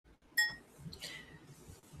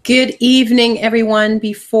Good evening, everyone.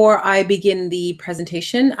 Before I begin the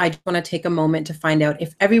presentation, I just want to take a moment to find out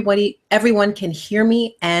if everyone can hear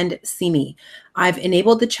me and see me. I've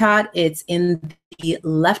enabled the chat. It's in the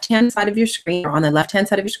left-hand side of your screen, or on the left-hand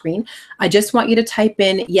side of your screen. I just want you to type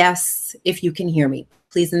in yes if you can hear me,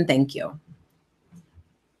 please and thank you.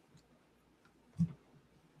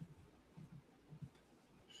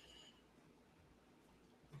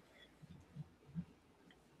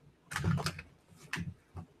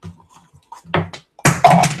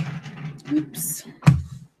 Oops.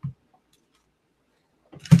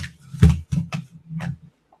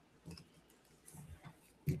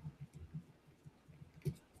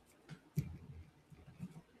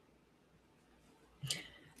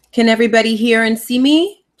 Can everybody hear and see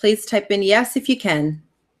me? Please type in yes if you can.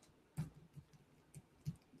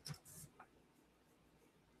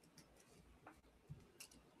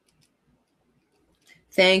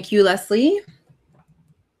 Thank you, Leslie.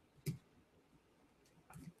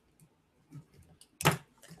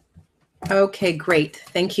 Okay, great.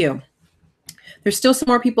 Thank you. There's still some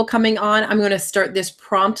more people coming on. I'm going to start this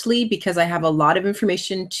promptly because I have a lot of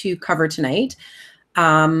information to cover tonight.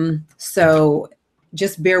 So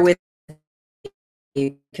just bear with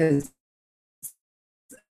me because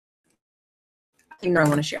I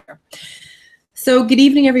want to share. So good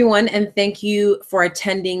evening, everyone, and thank you for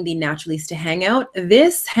attending the Naturalista Hangout.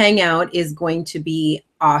 This Hangout is going to be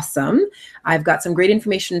awesome. I've got some great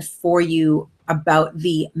information for you about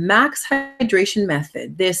the max hydration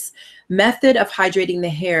method, this method of hydrating the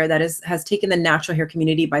hair that has taken the natural hair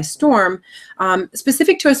community by storm,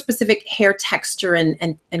 specific to a specific hair texture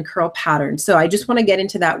and curl pattern. So I just want to get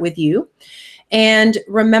into that with you. And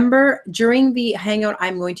remember, during the Hangout,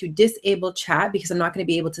 I'm going to disable chat because I'm not going to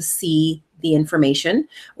be able to see the information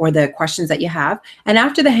or the questions that you have. And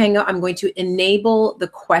after the Hangout, I'm going to enable the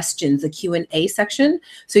questions, the Q&A section,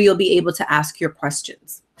 so you'll be able to ask your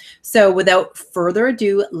questions. So without further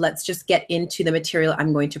ado, let's just get into the material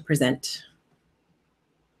I'm going to present.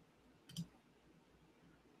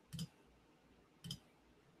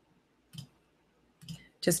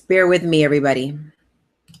 Just bear with me, everybody.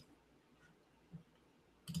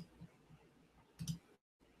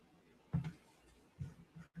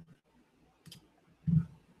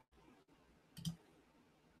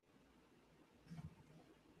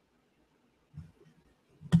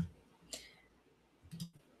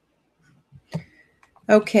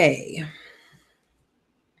 Okay.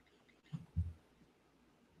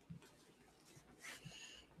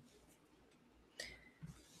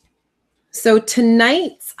 So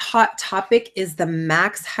tonight's hot topic is the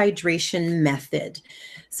max hydration method.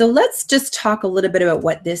 So let's just talk a little bit about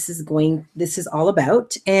what this is all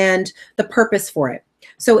about and the purpose for it.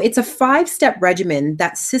 So it's a 5-step regimen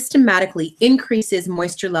that systematically increases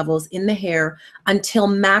moisture levels in the hair until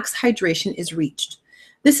max hydration is reached.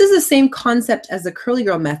 This is the same concept as the curly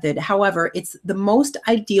girl method. However, it's the most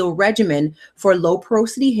ideal regimen for low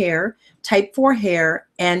porosity hair, type 4 hair,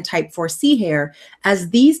 and type 4C hair,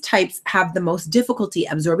 as these types have the most difficulty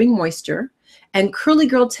absorbing moisture, and curly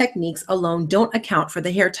girl techniques alone don't account for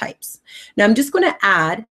the hair types. Now, I'm just going to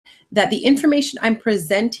add that the information I'm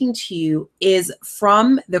presenting to you is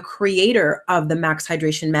from the creator of the max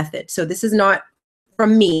hydration method. So this is not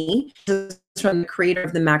from me, this is from the creator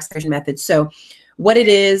of the max hydration method. So what it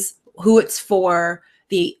is, who it's for,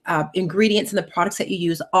 the ingredients and the products that you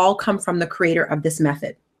use all come from the creator of this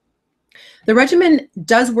method. The regimen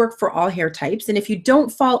does work for all hair types, and if you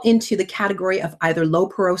don't fall into the category of either low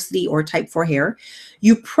porosity or type 4 hair,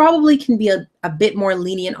 you probably can be a bit more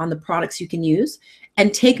lenient on the products you can use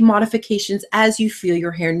and take modifications as you feel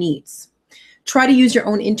your hair needs. Try to use your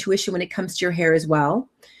own intuition when it comes to your hair as well.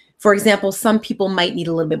 For example, some people might need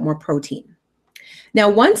a little bit more protein. Now,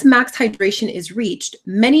 once max hydration is reached,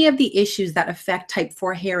 many of the issues that affect type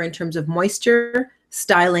 4 hair in terms of moisture,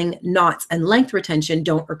 styling, knots, and length retention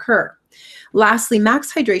don't occur. Lastly,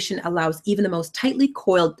 max hydration allows even the most tightly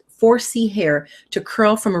coiled 4C hair to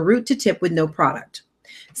curl from root to tip with no product.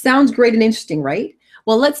 Sounds great and interesting, right?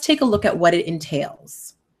 Well, let's take a look at what it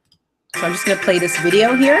entails. So I'm just going to play this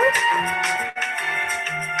video here.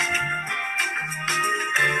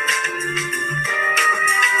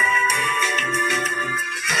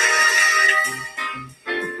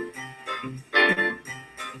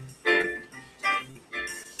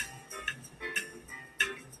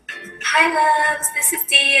 Hi loves, this is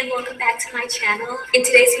Dee and welcome back to my channel. In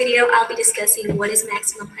today's video, I'll be discussing what is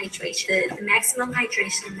maximum hydration. The maximum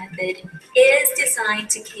hydration method is designed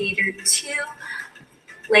to cater to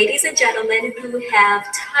ladies and gentlemen who have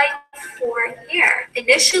type 4 hair.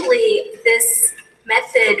 Initially, this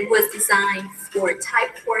method was designed for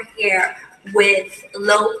type 4 hair with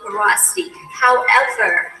low porosity.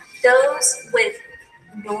 However, those with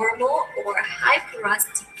normal or high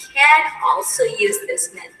porosity can also use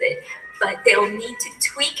this method, but they'll need to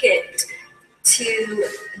tweak it to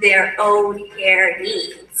their own hair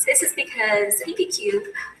needs. This is because PPQ,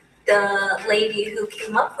 the lady who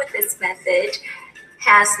came up with this method,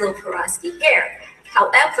 has low porosity hair.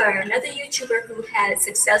 However, another YouTuber who has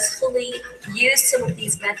successfully used some of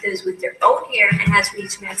these methods with their own hair and has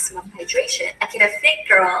reached maximum hydration, like a thick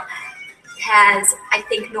girl, has, I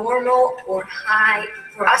think, normal or high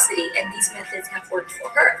porosity, and these methods have worked for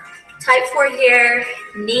her. Type 4 hair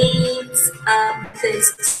needs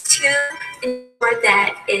methods to ensure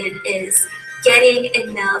that it is getting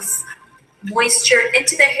enough moisture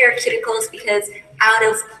into the hair cuticles, because out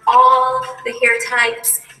of all the hair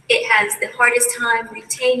types, it has the hardest time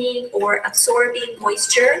retaining or absorbing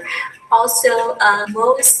moisture. Also,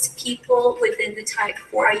 most people within the type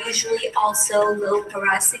 4 are usually also low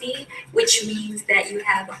porosity, which means that you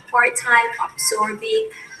have a hard time absorbing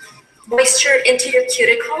moisture into your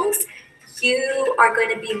cuticles. You are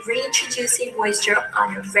going to be reintroducing moisture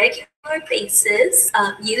on a regular basis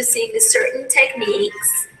using certain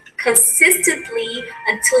techniques consistently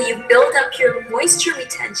until you build up your moisture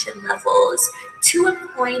retention levels to a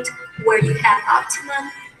point where you have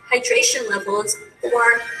optimum hydration levels or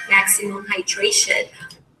maximum hydration.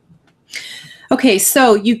 Okay,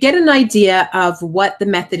 so you get an idea of what the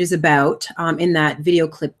method is about in that video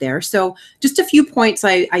clip there. So just a few points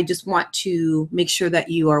I just want to make sure that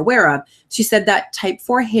you are aware of. She said that type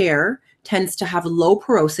 4 hair tends to have low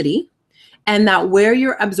porosity, and that where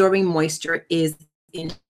you're absorbing moisture is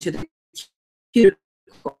into the cuticles.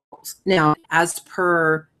 Now, as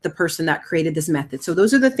per the person that created this method. So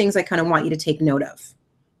those are the things I kind of want you to take note of.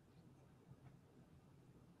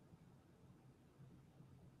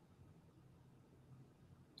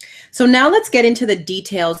 So now let's get into the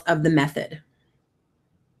details of the method.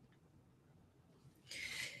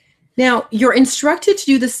 Now, you're instructed to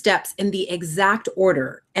do the steps in the exact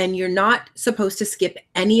order, and you're not supposed to skip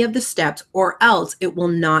any of the steps, or else it will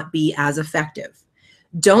not be as effective.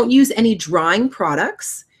 Don't use any drying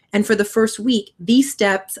products, and for the first week, these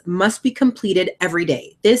steps must be completed every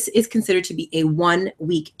day. This is considered to be a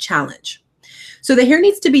 1-week challenge. So the hair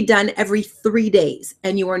needs to be done every 3 days,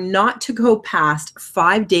 and you are not to go past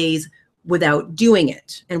 5 days without doing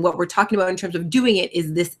it. And what we're talking about in terms of doing it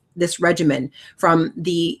is this regimen from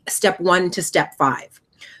the step 1 to step 5.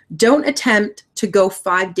 Don't attempt to go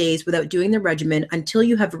 5 days without doing the regimen until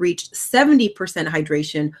you have reached 70%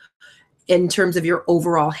 hydration in terms of your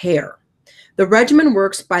overall hair. The regimen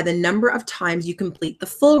works by the number of times you complete the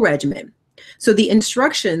full regimen. So the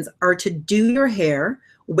instructions are to do your hair,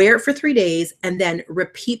 wear it for 3 days, and then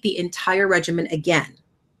repeat the entire regimen again.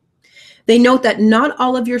 They note that not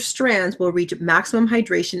all of your strands will reach maximum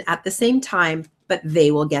hydration at the same time, but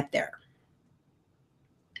they will get there.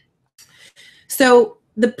 So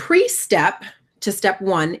the pre-step to step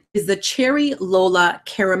 1 is the Cherry Lola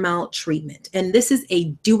Caramel treatment, and this is a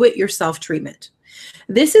do-it-yourself treatment.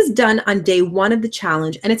 This is done on day 1 of the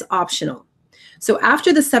challenge, and it's optional. So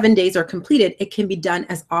after the 7 days are completed, it can be done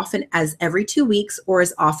as often as every 2 weeks or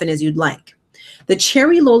as often as you'd like. The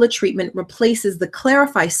Cherry Lola treatment replaces the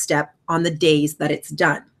Clarify step on the days that it's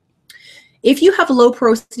done. If you have low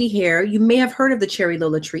porosity hair, you may have heard of the Cherry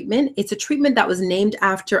Lola treatment. It's a treatment that was named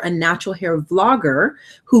after a natural hair vlogger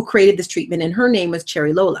who created this treatment, and her name was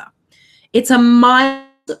Cherry Lola. It's a mild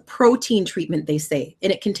protein treatment, they say,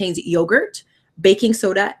 and it contains yogurt, baking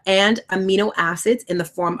soda, and amino acids in the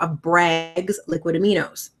form of Bragg's liquid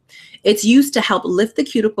aminos. It's used to help lift the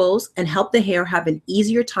cuticles and help the hair have an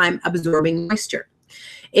easier time absorbing moisture.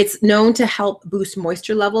 It's known to help boost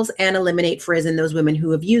moisture levels and eliminate frizz in those women who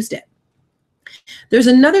have used it. There's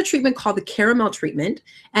another treatment called the caramel treatment,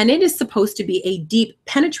 and it is supposed to be a deep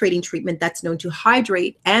penetrating treatment that's known to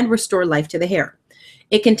hydrate and restore life to the hair.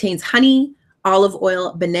 It contains honey, olive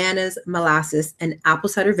oil, bananas, molasses, and apple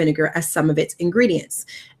cider vinegar as some of its ingredients.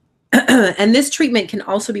 And this treatment can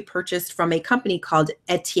also be purchased from a company called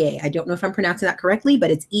Etier. I don't know if I'm pronouncing that correctly,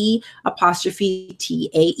 but it's E''TAE.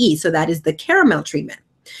 So that is the caramel treatment.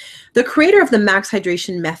 The creator of the Max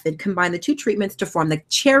Hydration method combined the two treatments to form the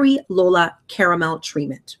Cherry Lola Caramel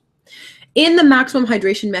treatment. In the maximum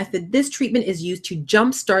hydration method, this treatment is used to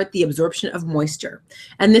jumpstart the absorption of moisture.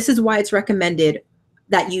 And this is why it's recommended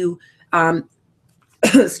that you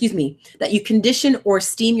that you condition or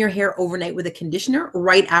steam your hair overnight with a conditioner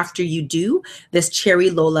right after you do this Cherry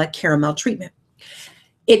Lola Caramel treatment.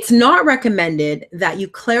 It's not recommended that you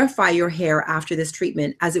clarify your hair after this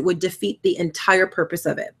treatment, as it would defeat the entire purpose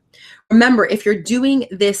of it. Remember, if you're doing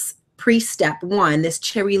this pre-step 1, this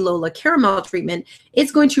Cherry Lola caramel treatment,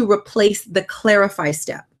 it's going to replace the clarify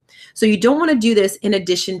step. So you don't want to do this in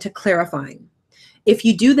addition to clarifying. If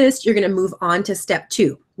you do this, you're going to move on to step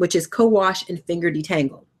 2, which is co-wash and finger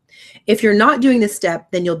detangle. If you're not doing this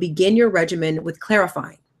step, then you'll begin your regimen with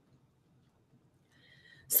clarifying.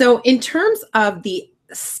 So in terms of the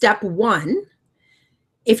step 1,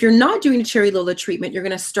 if you're not doing a Cherry Lola treatment, you're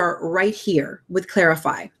going to start right here with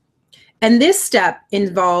clarify. And this step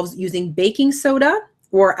involves using baking soda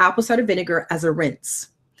or apple cider vinegar as a rinse.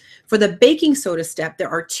 For the baking soda step, there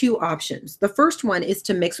are 2 options. The first one is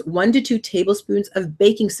to mix 1 to 2 tablespoons of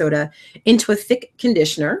baking soda into a thick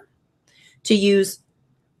conditioner, to use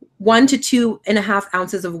 1 to 2.5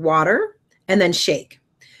 ounces of water, and then shake.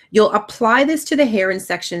 You'll apply this to the hair in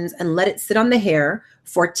sections and let it sit on the hair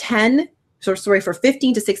for 15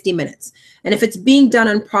 to 60 minutes. And if it's being done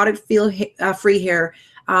on product-free hair,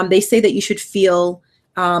 they say that you should feel,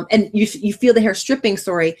 and you feel the hair stripping,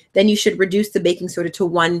 then you should reduce the baking soda to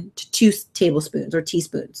 1 to 2 tablespoons or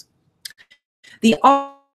teaspoons. The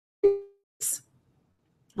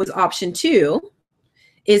option 2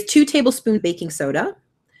 is 2 tablespoons baking soda,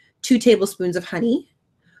 2 tablespoons of honey,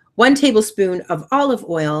 1 tablespoon of olive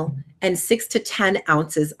oil, and 6 to 10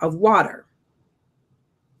 ounces of water.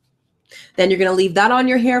 Then you're going to leave that on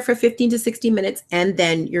your hair for 15 to 60 minutes, and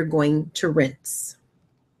then you're going to rinse.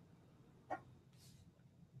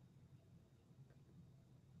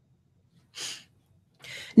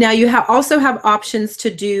 Now you also have options to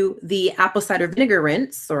do the apple cider vinegar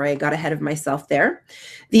rinse. Sorry, I got ahead of myself there.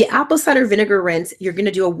 The apple cider vinegar rinse, you're going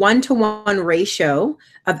to do a 1-to-1 ratio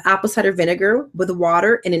of apple cider vinegar with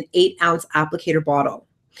water in an 8-ounce applicator bottle.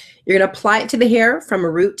 You're going to apply it to the hair from a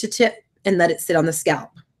root to tip and let it sit on the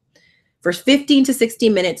scalp for 15 to 60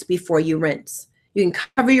 minutes before you rinse. You can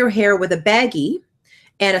cover your hair with a baggie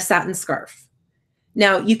and a satin scarf.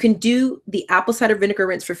 Now you can do the apple cider vinegar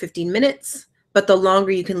rinse for 15 minutes, but the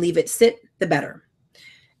longer you can leave it sit, the better.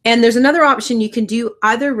 And there's another option. You can do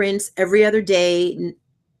either rinse every other day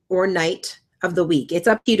or night of the week. It's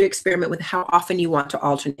up to you to experiment with how often you want to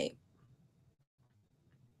alternate.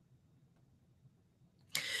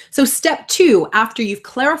 So step 2, after you've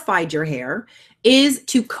clarified your hair, is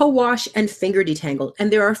to co-wash and finger detangle.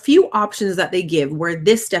 And there are a few options that they give where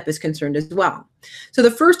this step is concerned as well. So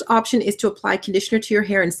the first option is to apply conditioner to your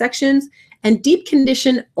hair in sections and deep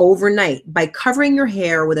condition overnight by covering your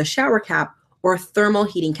hair with a shower cap or a thermal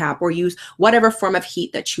heating cap, or use whatever form of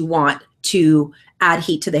heat that you want to add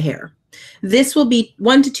heat to the hair. This will be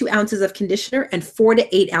 1 to 2 ounces of conditioner and 4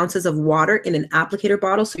 to 8 ounces of water in an applicator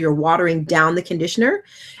bottle. So you're watering down the conditioner.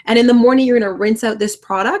 And in the morning, you're going to rinse out this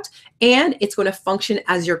product, and it's going to function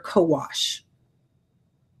as your co-wash.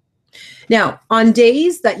 Now, on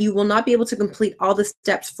days that you will not be able to complete all the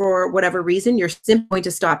steps for whatever reason, you're simply going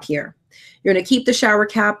to stop here. You're going to keep the shower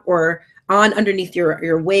cap or on underneath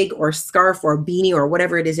your wig or scarf or beanie or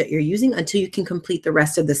whatever it is that you're using until you can complete the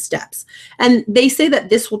rest of the steps. And they say that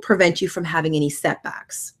this will prevent you from having any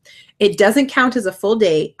setbacks. It doesn't count as a full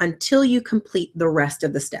day until you complete the rest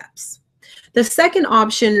of the steps. The second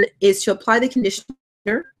option is to apply the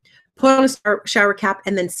conditioner, put on a shower cap,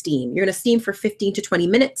 and then steam. You're going to steam for 15 to 20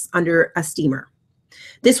 minutes under a steamer.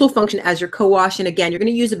 This will function as your co-wash, and again, you're going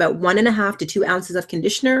to use about 1.5 to 2 ounces of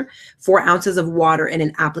conditioner, 4 ounces of water in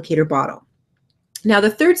an applicator bottle. Now, the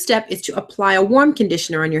third step is to apply a warm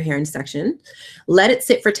conditioner on your hair in section. Let it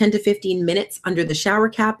sit for 10 to 15 minutes under the shower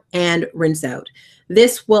cap and rinse out.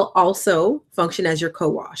 This will also function as your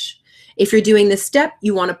co-wash. If you're doing this step,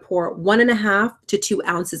 you want to pour 1.5 to 2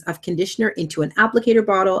 ounces of conditioner into an applicator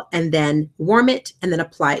bottle and then warm it and then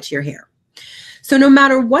apply it to your hair. So no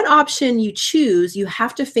matter what option you choose, you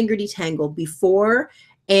have to finger detangle before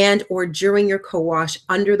and or during your co-wash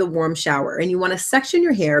under the warm shower. And you want to section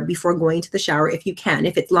your hair before going to the shower if you can,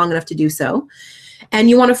 if it's long enough to do so. And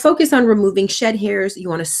you want to focus on removing shed hairs. You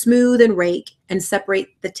want to smooth and rake and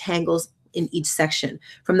separate the tangles in each section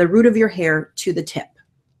from the root of your hair to the tip.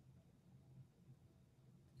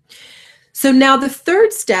 So now the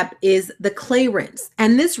third step is the clay rinse.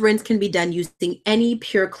 And this rinse can be done using any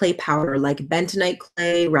pure clay powder like bentonite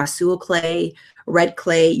clay, Rasool clay, red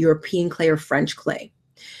clay, European clay, or French clay.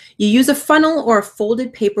 You use a funnel or a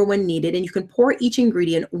folded paper when needed, and you can pour each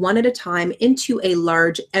ingredient one at a time into a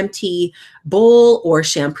large empty bowl or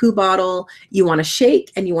shampoo bottle. You want to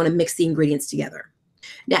shake and you want to mix the ingredients together.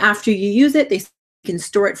 Now, after you use it, you can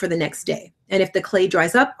store it for the next day. And if the clay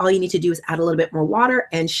dries up, all you need to do is add a little bit more water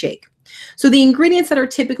and shake. So the ingredients that are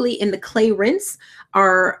typically in the clay rinse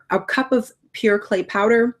are a cup of pure clay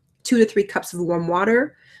powder, 2 to 3 cups of warm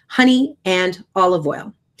water, honey, and olive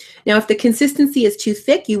oil. Now, if the consistency is too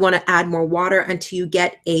thick, you want to add more water until you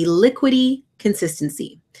get a liquidy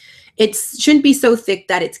consistency. It shouldn't be so thick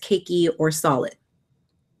that it's cakey or solid.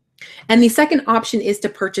 And the second option is to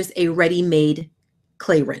purchase a ready-made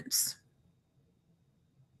clay rinse.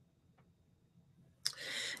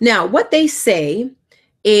 Now, what they say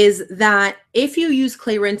is that if you use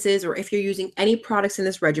clay rinses or if you're using any products in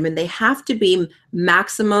this regimen, they have to be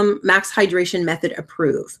max hydration method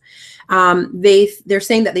approved. They're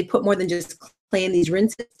saying that they put more than just clay in these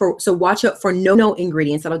rinses, so watch out for no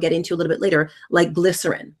ingredients that I'll get into a little bit later, like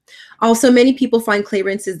glycerin. Also, many people find clay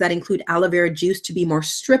rinses that include aloe vera juice to be more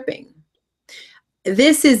stripping.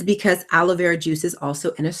 This is because aloe vera juice is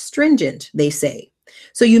also an astringent, they say.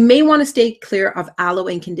 So you may want to stay clear of aloe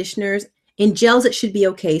in conditioners. In gels, it should be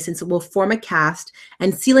okay since it will form a cast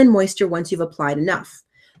and seal in moisture once you've applied enough.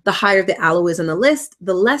 The higher the aloe is on the list,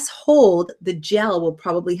 the less hold the gel will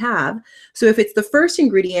probably have. So if it's the first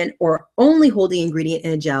ingredient or only holding ingredient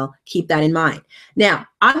in a gel, keep that in mind. Now,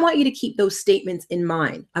 I want you to keep those statements in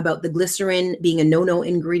mind about the glycerin being a no-no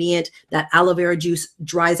ingredient, that aloe vera juice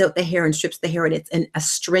dries out the hair and strips the hair, and it's an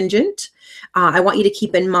astringent. I want you to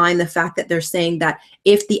keep in mind the fact that they're saying that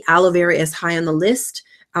if the aloe vera is high on the list,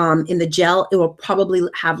 in the gel, it will probably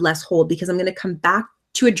have less hold, because I'm going to come back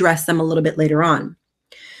to address them a little bit later on.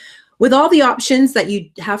 With all the options that you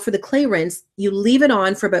have for the clay rinse, you leave it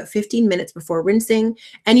on for about 15 minutes before rinsing,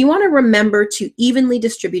 and you want to remember to evenly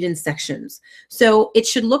distribute in sections. So it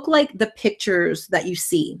should look like the pictures that you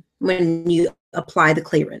see when you apply the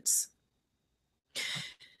clay rinse.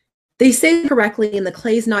 They say correctly, and the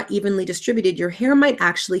clay is not evenly distributed, your hair might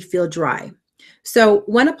actually feel dry. So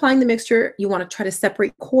when applying the mixture, you want to try to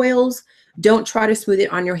separate coils. Don't try to smooth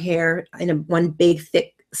it on your hair in one big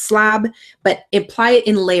thick slab, but apply it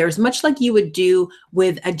in layers, much like you would do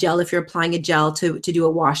with a gel if you're applying a gel to do a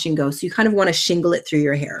wash and go. So you kind of want to shingle it through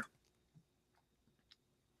your hair.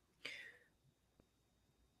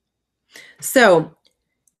 So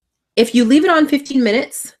if you leave it on 15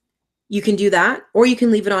 minutes, you can do that, or you can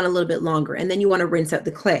leave it on a little bit longer, and then you want to rinse out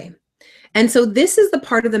the clay. And so this is the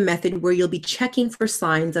part of the method where you'll be checking for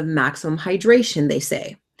signs of maximum hydration, they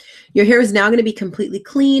say. Your hair is now going to be completely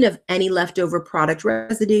clean of any leftover product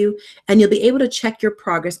residue, and you'll be able to check your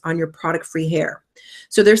progress on your product-free hair.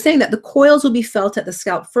 So they're saying that the coils will be felt at the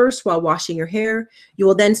scalp first while washing your hair. You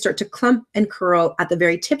will then start to clump and curl at the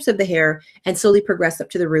very tips of the hair and slowly progress up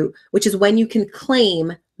to the root, which is when you can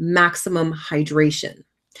claim maximum hydration.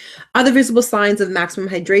 Other visible signs of maximum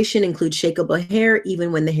hydration include shakeable hair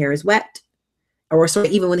even when the hair is wet, or sorry,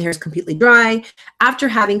 even when the hair is completely dry, after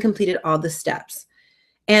having completed all the steps.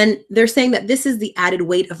 And they're saying that this is the added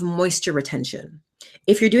weight of moisture retention.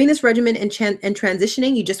 If you're doing this regimen and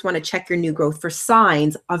transitioning, you just want to check your new growth for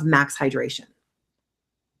signs of max hydration.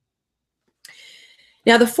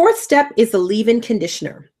 Now, the fourth step is the leave-in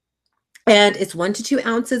conditioner. And it's 1 to 2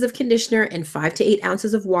 ounces of conditioner and 5 to 8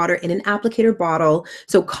 ounces of water in an applicator bottle.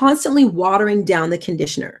 So constantly watering down the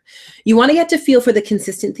conditioner. You want to get to feel for the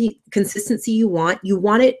consistency you want. You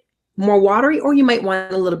want it more watery, or you might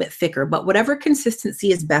want it a little bit thicker, but whatever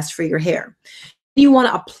consistency is best for your hair. You want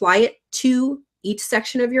to apply it to each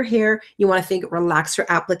section of your hair. You want to think relaxer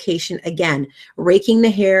application again, raking the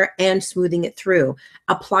hair and smoothing it through.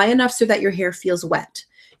 Apply enough so that your hair feels wet.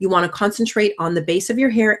 You want to concentrate on the base of your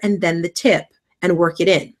hair and then the tip and work it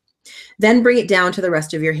in. Then bring it down to the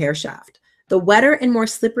rest of your hair shaft. The wetter and more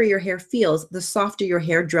slippery your hair feels, the softer your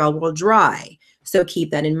hair gel will dry. So keep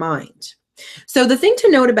that in mind. So the thing to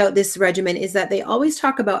note about this regimen is that they always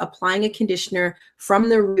talk about applying a conditioner from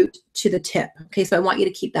the root to the tip. Okay, so I want you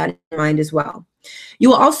to keep that in mind as well. You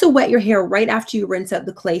will also wet your hair right after you rinse out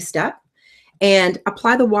the clay step, and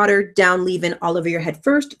apply the water down leave-in all over your head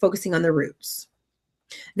first, focusing on the roots.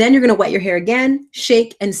 Then you're going to wet your hair again,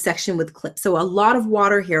 shake, and section with clips. So a lot of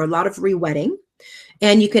water here, a lot of re-wetting,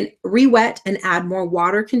 and you can re-wet and add more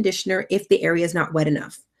water conditioner if the area is not wet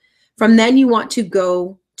enough. From then you want to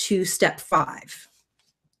go to step 5.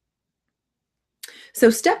 So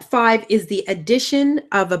step 5 is the addition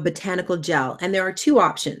of a botanical gel, and there are 2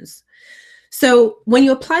 options. So when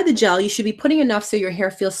you apply the gel, you should be putting enough so your hair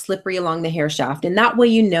feels slippery along the hair shaft, and that way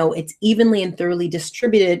you know it's evenly and thoroughly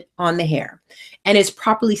distributed on the hair and is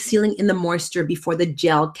properly sealing in the moisture before the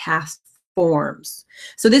gel cast forms.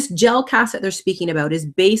 So this gel cast that they're speaking about is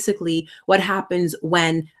basically what happens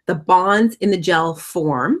when the bonds in the gel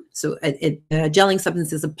form. So a gelling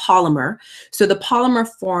substance is a polymer. So the polymer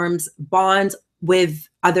forms bonds with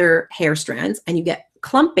other hair strands, and you get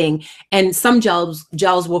clumping, and some gels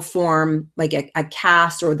will form like a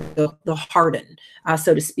cast, or the harden,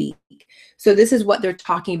 so to speak. So this is what they're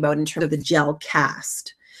talking about in terms of the gel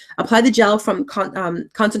cast. Apply the gel from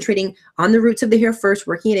concentrating on the roots of the hair first,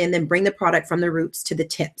 working it in, then bring the product from the roots to the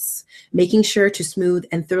tips, making sure to smooth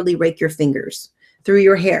and thoroughly rake your fingers through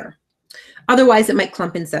your hair. Otherwise, it might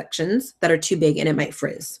clump in sections that are too big and it might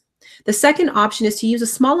frizz. The second option is to use a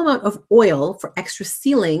small amount of oil for extra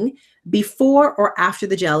sealing before or after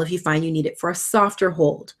the gel if you find you need it for a softer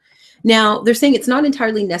hold. Now, they're saying it's not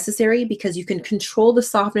entirely necessary because you can control the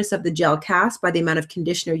softness of the gel cast by the amount of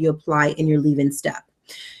conditioner you apply in your leave-in step.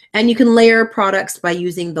 And you can layer products by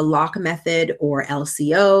using the lock method or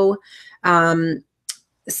LCO.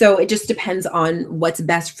 So it just depends on what's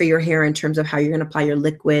best for your hair in terms of how you're going to apply your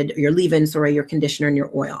liquid, or your leave-ins, or your conditioner and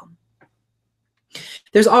your oil.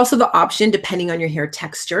 There's also the option, depending on your hair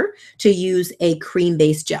texture, to use a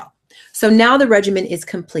cream-based gel. So now the regimen is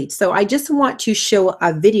complete. So I just want to show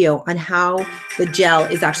a video on how the gel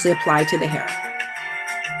is actually applied to the hair.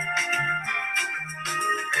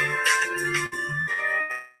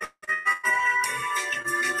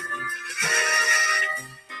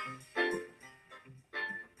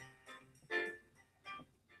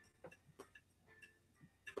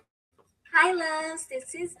 Hi loves,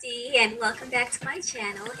 this is Dee and welcome back to my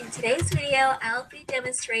channel. In today's video, I'll be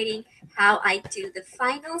demonstrating how I do the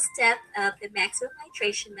final step of the maximum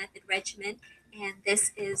hydration method regimen, and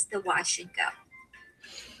this is the wash and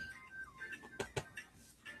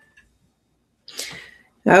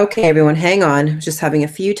go. Okay, everyone, hang on. Just having a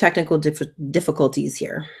few technical difficulties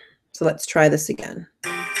here. So let's try this again.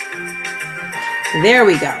 There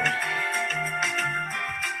we go.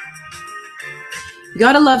 You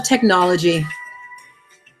gotta love technology.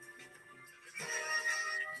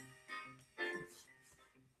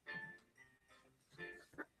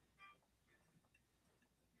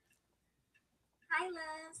 Hi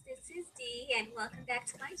loves, this is Dee and welcome back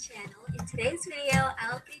to my channel. In today's video,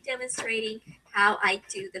 I'll be demonstrating how I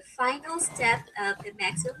do the final step of the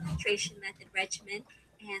maximum hydration method regimen,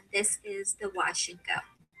 and this is the wash and go.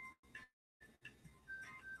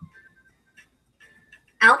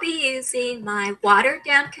 I'll be using my watered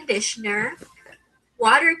down conditioner,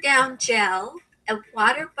 watered down gel, a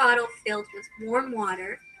water bottle filled with warm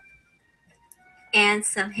water, and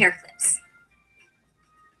some hair clips.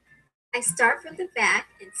 I start from the back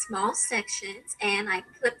in small sections and I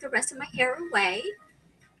clip the rest of my hair away.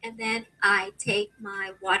 And then I take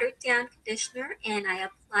my watered down conditioner and I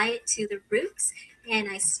apply it to the roots and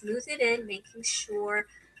I smooth it in, making sure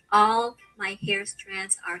all my hair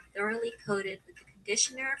strands are thoroughly coated with the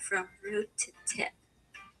conditioner from root to tip.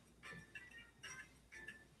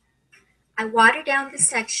 I water down the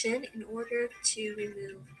section in order to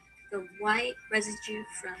remove the white residue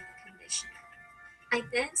from the conditioner. I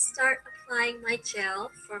then start applying my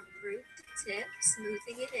gel from root to tip,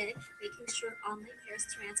 smoothing it in, making sure all my hair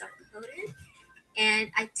strands are coated,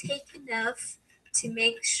 and I take enough to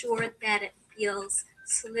make sure that it feels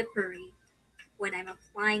slippery when I'm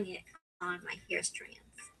applying it on my hair strands.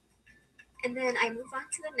 And then I move on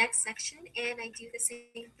to the next section and I do the same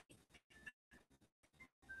thing.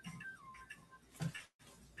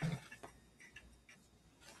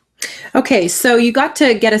 Okay, so you got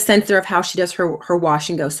to get a sense there of how she does her wash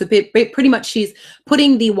and go. So pretty much she's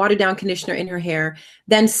putting the watered down conditioner in her hair,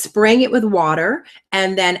 then spraying it with water,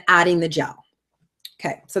 and then adding the gel.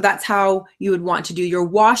 Okay, so that's how you would want to do your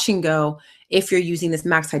wash and go if you're using this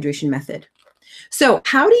max hydration method. So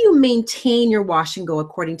how do you maintain your wash and go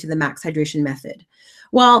according to the max hydration method?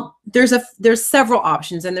 Well, there's several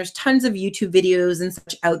options and there's tons of YouTube videos and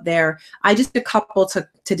such out there. I just a couple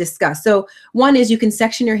to discuss. So one is you can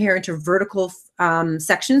section your hair into vertical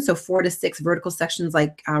sections, so 4 to 6 vertical sections,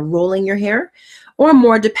 like rolling your hair, or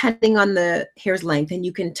more depending on the hair's length, and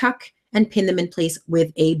you can tuck and pin them in place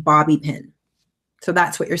with a bobby pin. So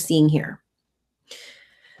that's what you're seeing here.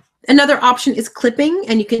 Another option is clipping,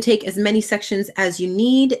 and you can take as many sections as you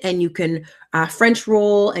need, and you can French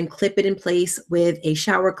roll and clip it in place with a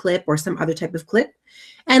shower clip or some other type of clip,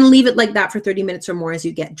 and leave it like that for 30 minutes or more as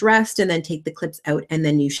you get dressed, and then take the clips out and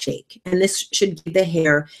then you shake. And this should give the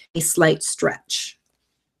hair a slight stretch.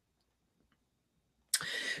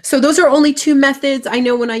 So those are only 2 methods. I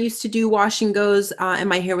know when I used to do wash and goes and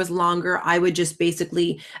my hair was longer, I would just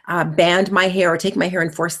basically band my hair or take my hair in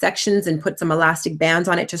 4 sections and put some elastic bands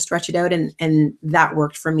on it to stretch it out, and that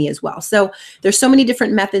worked for me as well. So there's so many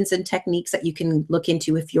different methods and techniques that you can look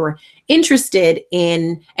into if you're interested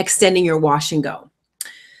in extending your wash and go.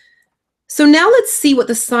 So now let's see what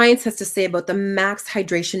the science has to say about the max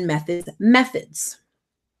hydration methods.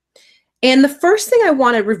 And the first thing I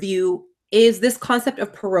want to review is this concept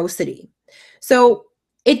of porosity. So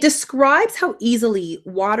it describes how easily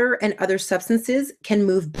water and other substances can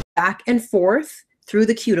move back and forth through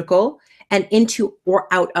the cuticle and into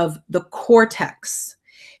or out of the cortex.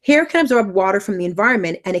 Hair can absorb water from the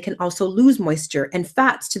environment, and it can also lose moisture and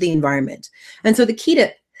fats to the environment. And so the key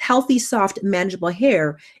to healthy, soft, manageable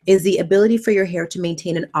hair is the ability for your hair to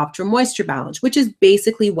maintain an optimal moisture balance, which is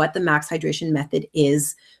basically what the max hydration method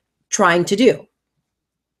is trying to do.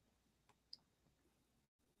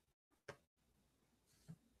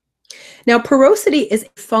 Now, porosity is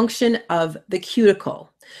a function of the cuticle.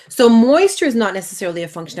 So moisture is not necessarily a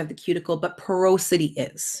function of the cuticle, but porosity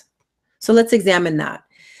is. So let's examine that.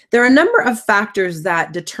 There are a number of factors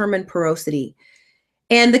that determine porosity.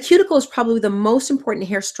 And the cuticle is probably the most important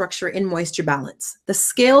hair structure in moisture balance. The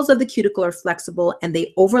scales of the cuticle are flexible and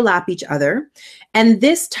they overlap each other. And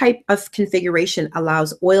this type of configuration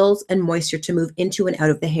allows oils and moisture to move into and out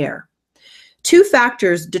of the hair. Two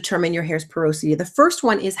factors determine your hair's porosity. The first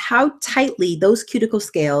one is how tightly those cuticle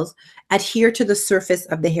scales adhere to the surface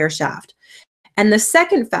of the hair shaft. And the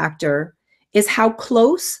second factor is how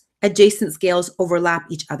close adjacent scales overlap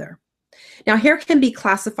each other. Now, hair can be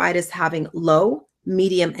classified as having low,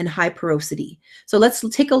 medium, and high porosity. So let's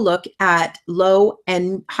take a look at low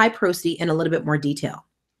and high porosity in a little bit more detail.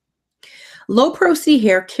 Low porosity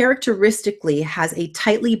hair characteristically has a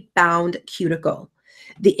tightly bound cuticle.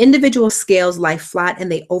 The individual scales lie flat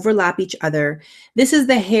and they overlap each other. This is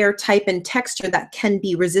the hair type and texture that can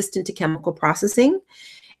be resistant to chemical processing.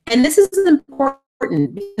 And this is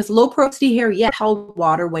important because low porosity hair yet hold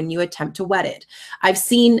water when you attempt to wet it. I've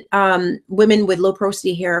seen women with low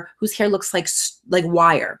porosity hair whose hair looks like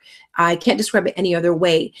wire. I can't describe it any other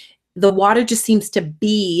way. The water just seems to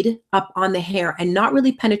bead up on the hair and not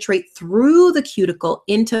really penetrate through the cuticle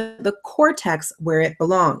into the cortex where it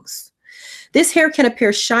belongs. This hair can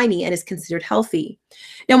appear shiny and is considered healthy.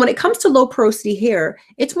 Now, when it comes to low porosity hair,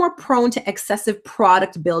 it's more prone to excessive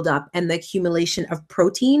product buildup and the accumulation of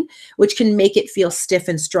protein, which can make it feel stiff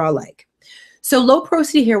and straw-like. So low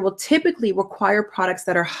porosity hair will typically require products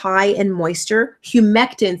that are high in moisture,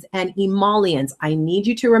 humectants, and emollients. I need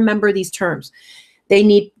you to remember these terms.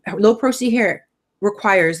 Low porosity hair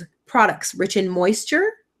requires products rich in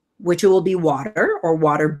moisture, which will be water or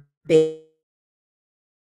water-based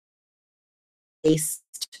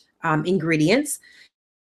ingredients.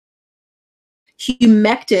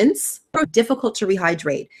 Humectants are difficult to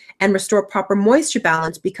rehydrate and restore proper moisture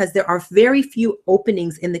balance because there are very few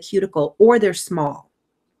openings in the cuticle or they're small.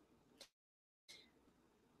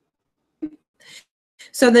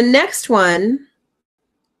 So the next one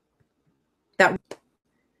that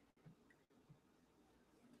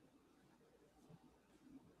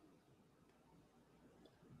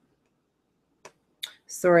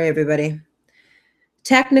sorry, everybody.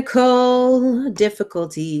 Technical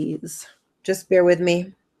difficulties. Just bear with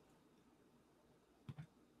me.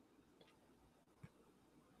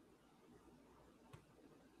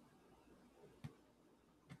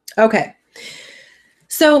 Okay.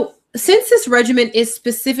 So since this regimen is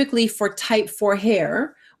specifically for type 4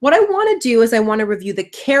 hair, what I want to do is I want to review the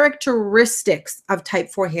characteristics of type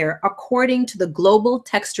 4 hair according to the global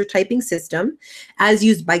texture typing system as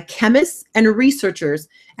used by chemists and researchers,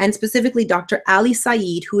 and specifically Dr. Ali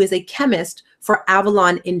Saeed, who is a chemist for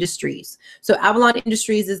Avalon Industries. So Avalon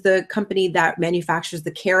Industries is the company that manufactures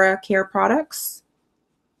the Cara Care products.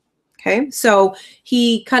 Okay, so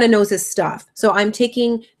he kind of knows his stuff. So I'm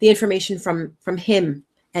taking the information from him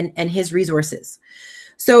and his resources.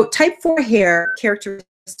 So type 4 hair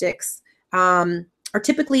characteristics are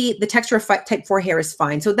typically the texture of type 4 hair is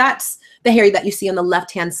fine. So that's the hair that you see on the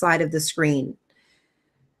left-hand side of the screen.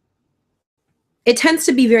 It tends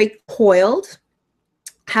to be very coiled,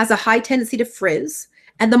 has a high tendency to frizz,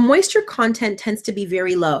 and the moisture content tends to be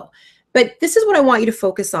very low. But this is what I want you to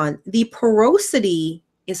focus on. The porosity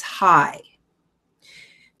is high.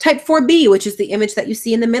 Type 4B, which is the image that you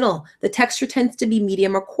see in the middle, the texture tends to be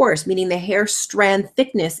medium or coarse, meaning the hair strand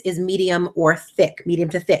thickness is medium or thick, medium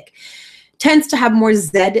to thick. Tends to have more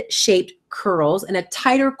Z-shaped curls and a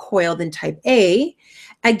tighter coil than type A.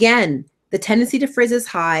 Again, the tendency to frizz is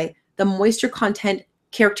high, the moisture content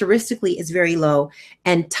characteristically is very low,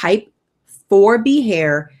 and type 4B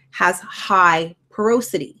hair has high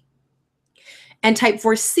porosity. And type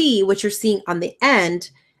 4C, which you're seeing on the end,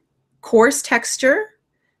 coarse texture,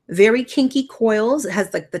 very kinky coils. It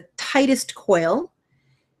has like the tightest coil,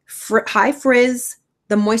 high frizz,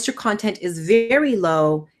 the moisture content is very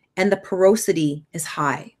low, and the porosity is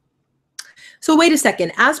high. So wait a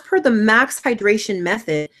second, as per the max hydration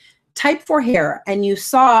method, type 4 hair, and you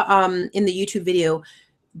saw in the YouTube video,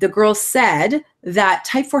 the girl said that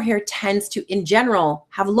type 4 hair tends to, in general,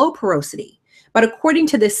 have low porosity. But according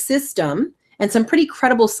to this system and some pretty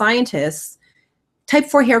credible scientists, type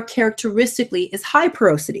 4 hair characteristically is high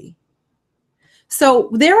porosity. So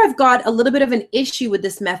there I've got a little bit of an issue with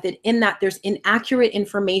this method in that there's inaccurate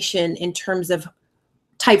information in terms of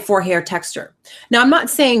type 4 hair texture. Now, I'm not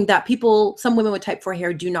saying that some women with type 4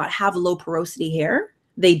 hair do not have low porosity hair.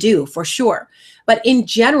 They do, for sure. But in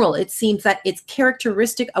general, it seems that it's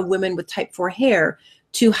characteristic of women with type 4 hair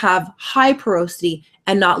to have high porosity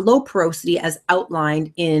and not low porosity as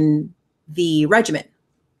outlined in the regimen.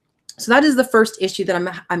 So that is the first issue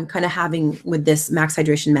that I'm kind of having with this max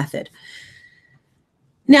hydration method.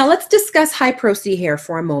 Now let's discuss high porosity hair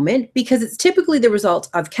for a moment, because it's typically the result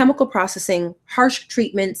of chemical processing, harsh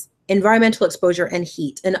treatments, environmental exposure, and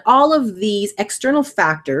heat. And all of these external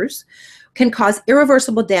factors can cause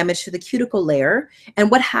irreversible damage to the cuticle layer. And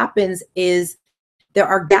what happens is there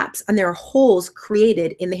are gaps and there are holes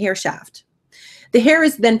created in the hair shaft. The hair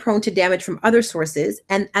is then prone to damage from other sources.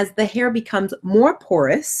 And as the hair becomes more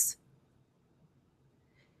porous,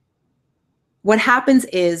 what happens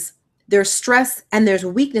is there's stress and there's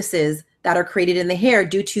weaknesses that are created in the hair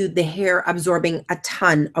due to the hair absorbing a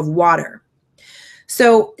ton of water.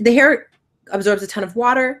 So the hair absorbs a ton of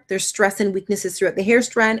water, there's stress and weaknesses throughout the hair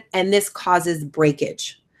strand, and this causes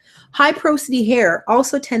breakage. High porosity hair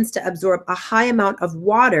also tends to absorb a high amount of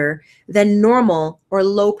water than normal or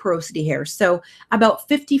low porosity hair, so about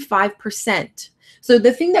 55%. So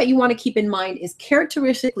the thing that you want to keep in mind is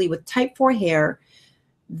characteristically with type 4 hair,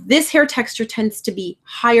 this hair texture tends to be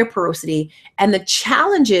higher porosity, and the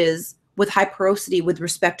challenges with high porosity with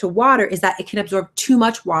respect to water is that it can absorb too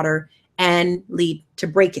much water and lead to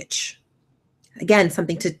breakage. Again,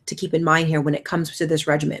 something to keep in mind here when it comes to this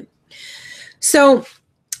regimen. So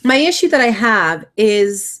my issue that I have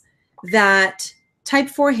is that type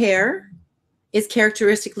 4 hair is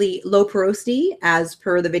characteristically low porosity as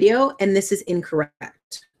per the video, and this is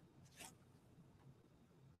incorrect.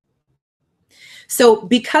 So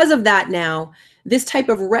because of that now, this type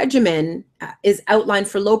of regimen is outlined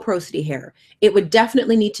for low porosity hair. It would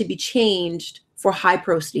definitely need to be changed for high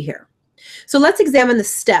porosity hair. So let's examine the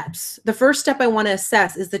steps. The first step I want to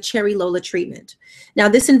assess is the Cherry Lola treatment. Now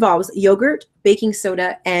this involves yogurt, baking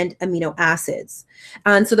soda, and amino acids.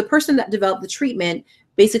 And so the person that developed the treatment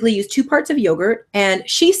basically used 2 parts of yogurt, and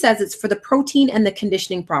she says it's for the protein and the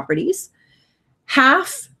conditioning properties.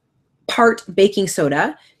 Half part baking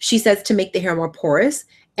soda, she says, to make the hair more porous,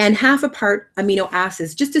 and half a part amino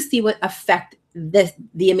acids, just to see what effect the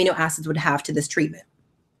amino acids would have to this treatment.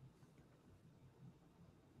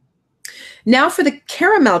 Now for the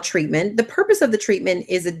caramel treatment, the purpose of the treatment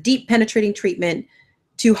is a deep penetrating treatment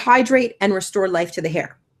to hydrate and restore life to the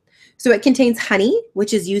hair. So it contains honey,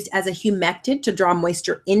 which is used as a humectant to draw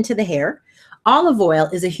moisture into the hair. Olive oil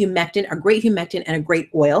is a humectant, a great humectant and a great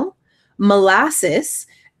oil. Molasses,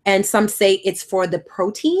 and some say it's for the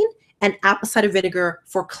protein, and apple cider vinegar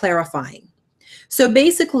for clarifying. So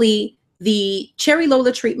basically, the Cherry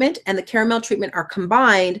Lola treatment and the caramel treatment are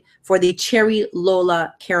combined for the Cherry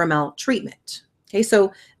Lola caramel treatment. Okay,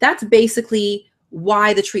 so that's basically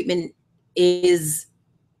why the treatment is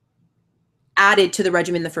added to the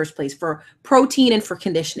regimen in the first place, for protein and for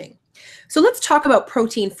conditioning. So let's talk about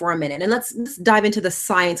protein for a minute, and let's dive into the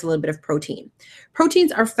science a little bit of protein.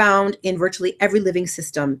 Proteins are found in virtually every living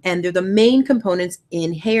system, and they're the main components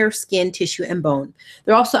in hair, skin, tissue, and bone.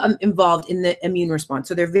 They're also involved in the immune response,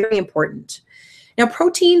 so they're very important. Now,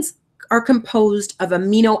 proteins are composed of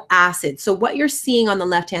amino acids. So what you're seeing on the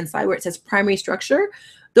left-hand side where it says primary structure,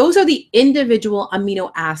 those are the individual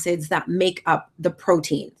amino acids that make up the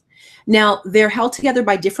protein. Now, they're held together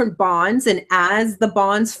by different bonds, and as the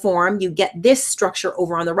bonds form, you get this structure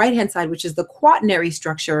over on the right-hand side, which is the quaternary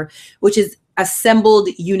structure, which is assembled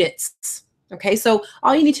units. Okay, so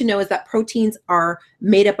all you need to know is that proteins are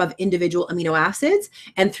made up of individual amino acids,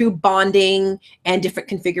 and through bonding and different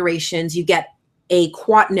configurations, you get a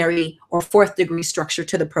quaternary or 4th degree structure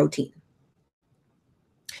to the protein.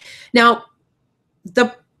 Now,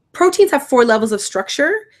 the proteins have 4 levels of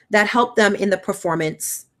structure that help them in the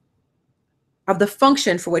performance of the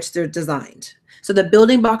function for which they're designed. So the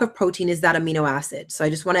building block of protein is that amino acid. So I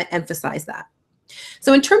just want to emphasize that.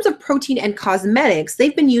 So in terms of protein and cosmetics,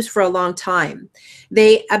 they've been used for a long time.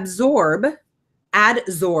 They adsorb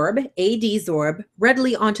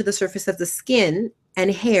readily onto the surface of the skin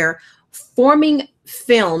and hair, forming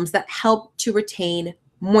films that help to retain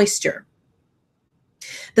moisture.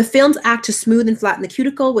 The films act to smooth and flatten the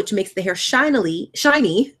cuticle, which makes the hair shiny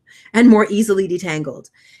and more easily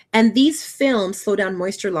detangled. And these films slow down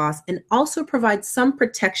moisture loss and also provide some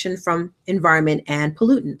protection from environment and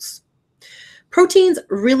pollutants. Proteins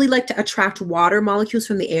really like to attract water molecules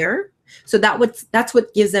from the air, so that's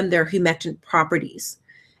what gives them their humectant properties.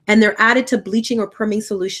 And they're added to bleaching or priming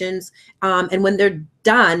solutions, and when they're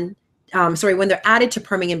done, when they're added to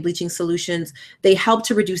perming and bleaching solutions, they help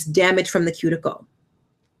to reduce damage from the cuticle.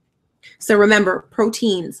 So remember,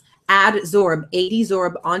 proteins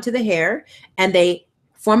adsorb onto the hair, and they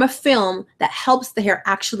form a film that helps the hair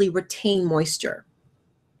actually retain moisture.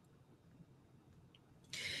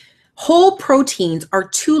 Whole proteins are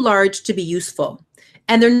too large to be useful,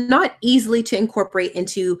 and they're not easily to incorporate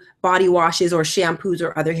into body washes or shampoos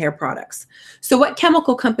or other hair products. So what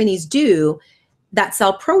chemical companies do that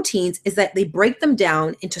sell proteins is that they break them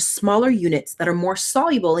down into smaller units that are more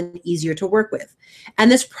soluble and easier to work with.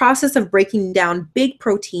 And this process of breaking down big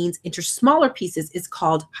proteins into smaller pieces is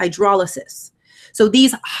called hydrolysis. So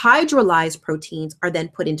these hydrolyzed proteins are then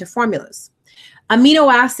put into formulas.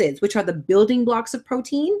 Amino acids, which are the building blocks of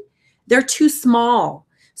protein, they're too small.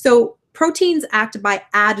 So proteins act by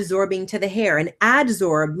adsorbing to the hair, and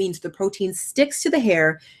adsorb means the protein sticks to the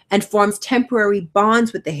hair and forms temporary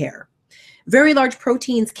bonds with the hair. Very large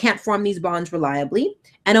proteins can't form these bonds reliably,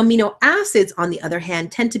 and amino acids, on the other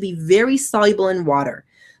hand, tend to be very soluble in water.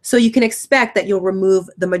 So you can expect that you'll remove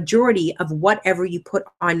the majority of whatever you put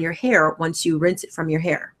on your hair once you rinse it from your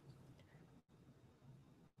hair.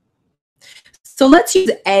 So let's use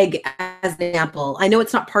egg as an example. I know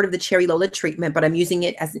it's not part of the Cherry Lola treatment, but I'm using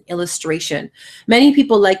it as an illustration. Many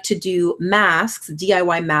people like to do masks,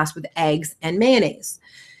 DIY masks with eggs and mayonnaise.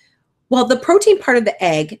 Well, the protein part of the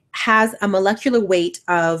egg has a molecular weight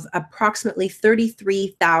of approximately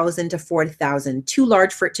 33,000 to 40,000, too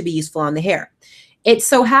large for it to be useful on the hair. It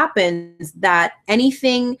so happens that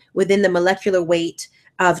anything within the molecular weight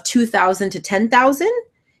of 2,000 to 10,000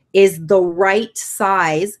 is the right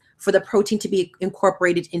size for the protein to be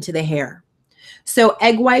incorporated into the hair. So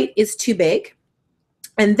egg white is too big.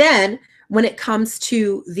 And then when it comes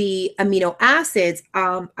to the amino acids,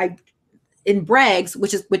 in Bragg's,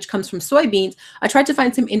 which comes from soybeans, I tried to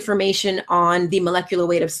find some information on the molecular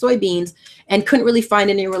weight of soybeans and couldn't really find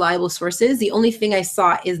any reliable sources. The only thing I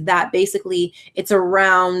saw is that basically it's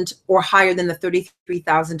around or higher than the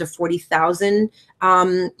 33,000 to 40,000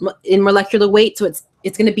 in molecular weight. So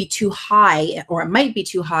it's going to be too high, or it might be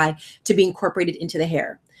too high to be incorporated into the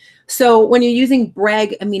hair. So when you're using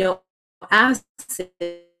Bragg amino acids,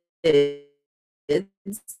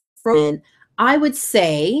 I would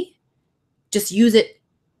say just use it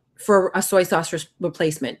for a soy sauce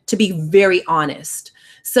replacement, to be very honest.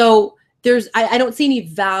 So I don't see any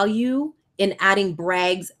value in adding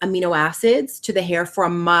Bragg's amino acids to the hair for a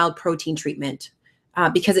mild protein treatment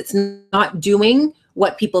because it's not doing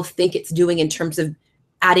what people think it's doing in terms of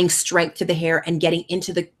adding strength to the hair and getting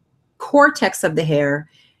into the cortex of the hair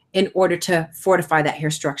in order to fortify that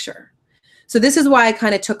hair structure. So this is why I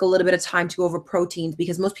kind of took a little bit of time to go over proteins,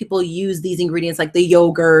 because most people use these ingredients like the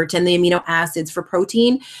yogurt and the amino acids for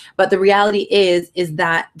protein. But the reality is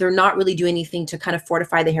that they're not really doing anything to kind of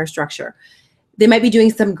fortify the hair structure. They might be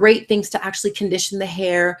doing some great things to actually condition the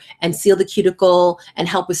hair and seal the cuticle and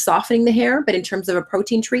help with softening the hair. But in terms of a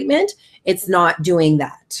protein treatment, it's not doing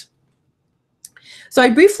that. So I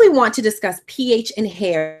briefly want to discuss pH in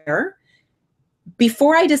hair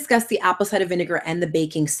before I discuss the apple cider vinegar and the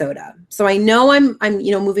baking soda. So I know I'm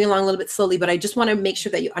moving along a little bit slowly, but I just want to make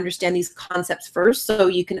sure that you understand these concepts first so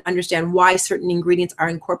you can understand why certain ingredients are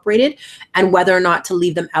incorporated and whether or not to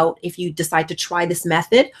leave them out if you decide to try this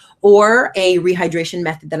method or a rehydration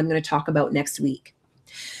method that I'm going to talk about next week.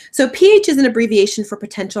 So pH is an abbreviation for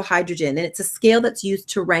potential hydrogen, and it's a scale that's used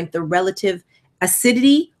to rank the relative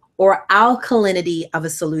acidity or alkalinity of a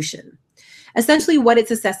solution. Essentially, what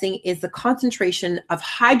it's assessing is the concentration of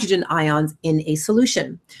hydrogen ions in a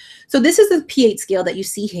solution. So this is the pH scale that you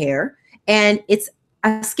see here, and it's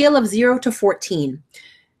a scale of 0 to 14.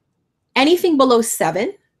 Anything below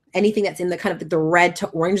 7, anything that's in the kind of the red to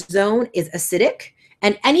orange zone is acidic,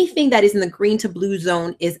 and anything that is in the green to blue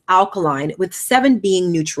zone is alkaline, with 7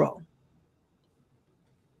 being neutral.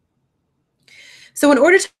 So in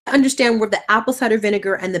order to understand where the apple cider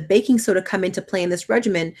vinegar and the baking soda come into play in this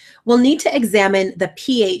regimen, we'll need to examine the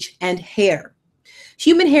pH and hair.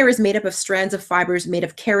 Human hair is made up of strands of fibers made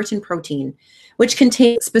of keratin protein, which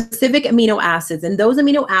contain specific amino acids, and those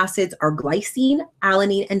amino acids are glycine,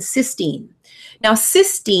 alanine, and cysteine. Now,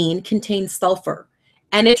 cysteine contains sulfur,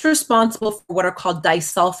 and it's responsible for what are called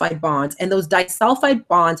disulfide bonds, and those disulfide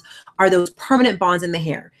bonds are those permanent bonds in the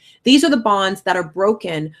hair. These are the bonds that are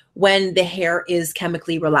broken when the hair is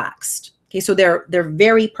chemically relaxed. Okay, so they're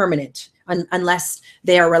very permanent unless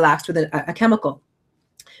they are relaxed with a chemical.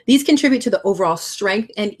 These contribute to the overall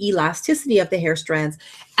strength and elasticity of the hair strands,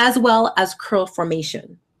 as well as curl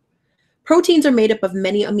formation. Proteins are made up of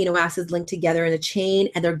many amino acids linked together in a chain,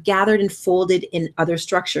 and they're gathered and folded in other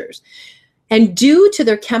structures. And due to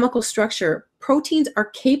their chemical structure, proteins are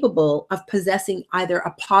capable of possessing either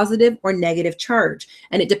a positive or negative charge,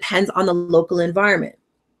 and it depends on the local environment.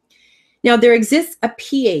 Now, there exists a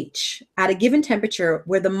pH at a given temperature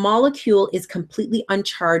where the molecule is completely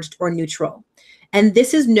uncharged or neutral, and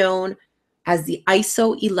this is known as the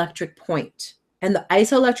isoelectric point. And the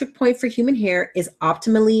isoelectric point for human hair is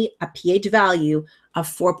optimally a pH value of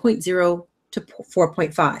 4.0 to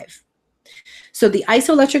 4.5. So the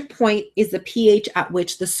isoelectric point is the pH at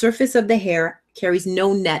which the surface of the hair carries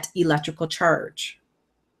no net electrical charge.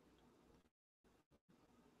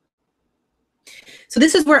 So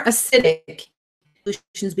this is where acidic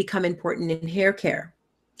solutions become important in hair care.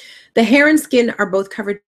 The hair and skin are both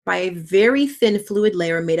covered by a very thin fluid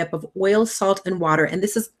layer made up of oil, salt, and water, and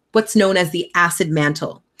this is what's known as the acid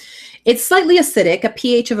mantle. It's slightly acidic, a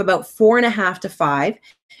pH of about 4.5 to 5,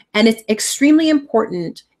 and it's extremely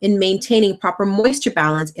important in maintaining proper moisture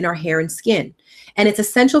balance in our hair and skin. And it's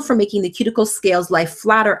essential for making the cuticle scales lie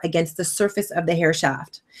flatter against the surface of the hair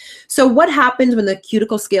shaft. So what happens when the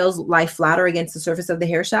cuticle scales lie flatter against the surface of the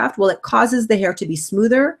hair shaft? Well, it causes the hair to be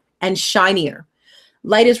smoother and shinier.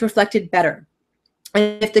 Light is reflected better.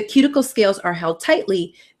 And if the cuticle scales are held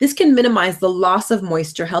tightly, this can minimize the loss of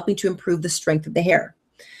moisture, helping to improve the strength of the hair.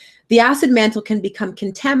 The acid mantle can become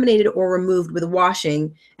contaminated or removed with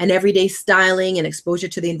washing and everyday styling and exposure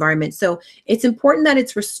to the environment. So it's important that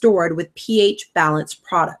it's restored with pH balanced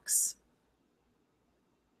products.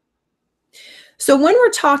 So when we're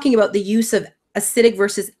talking about the use of acidic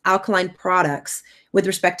versus alkaline products with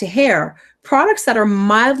respect to hair, products that are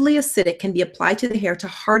mildly acidic can be applied to the hair to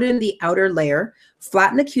harden the outer layer,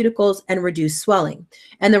 flatten the cuticles, and reduce swelling.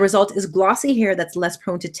 And the result is glossy hair that's less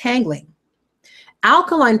prone to tangling.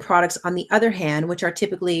 Alkaline products, on the other hand, which are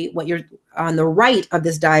typically what you're on the right of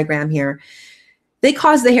this diagram here, they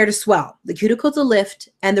cause the hair to swell, the cuticle to lift,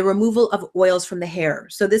 and the removal of oils from the hair.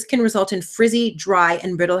 So this can result in frizzy, dry,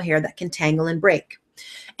 and brittle hair that can tangle and break.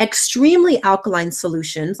 Extremely alkaline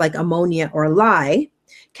solutions like ammonia or lye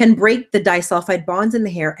can break the disulfide bonds in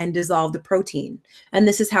the hair and dissolve the protein. And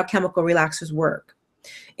this is how chemical relaxers work.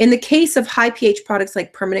 In the case of high pH products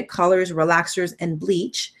like permanent colors, relaxers, and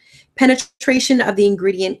bleach, penetration of the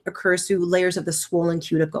ingredient occurs through layers of the swollen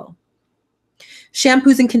cuticle.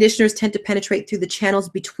 Shampoos and conditioners tend to penetrate through the channels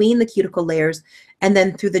between the cuticle layers and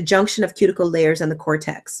then through the junction of cuticle layers and the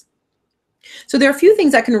cortex. So there are a few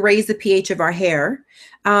things that can raise the pH of our hair.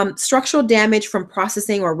 Structural damage from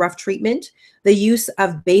processing or rough treatment, the use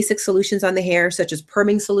of basic solutions on the hair, such as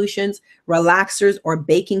perming solutions, relaxers or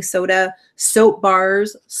baking soda, soap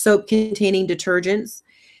bars, soap-containing detergents.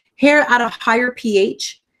 Hair at a higher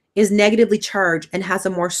pH is negatively charged and has a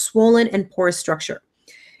more swollen and porous structure.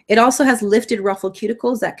 It also has lifted, ruffled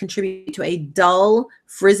cuticles that contribute to a dull,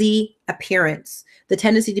 frizzy appearance, the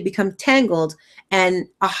tendency to become tangled, and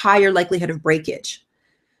a higher likelihood of breakage.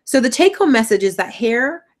 So the take-home message is that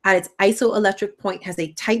hair at its isoelectric point has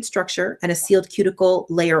a tight structure and a sealed cuticle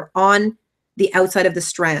layer on the outside of the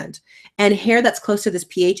strand. And hair that's close to this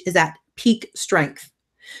pH is at peak strength.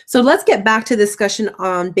 So let's get back to the discussion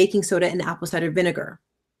on baking soda and apple cider vinegar.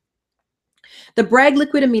 The Bragg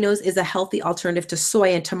liquid aminos is a healthy alternative to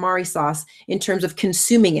soy and tamari sauce in terms of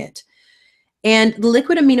consuming it. And the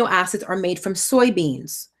liquid amino acids are made from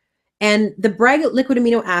soybeans. And the Bragg liquid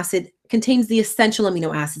amino acid contains the essential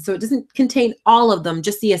amino acids. So it doesn't contain all of them,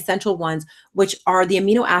 just the essential ones, which are the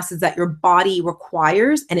amino acids that your body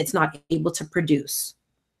requires and it's not able to produce.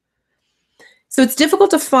 So it's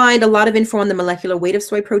difficult to find a lot of info on the molecular weight of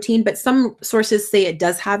soy protein, but some sources say it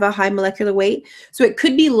does have a high molecular weight. So it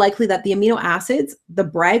could be likely that the amino acids, the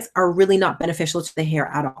Braggs, are really not beneficial to the hair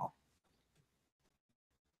at all.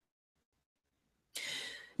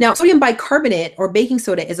 Now, sodium bicarbonate or baking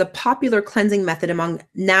soda is a popular cleansing method among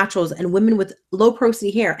naturals and women with low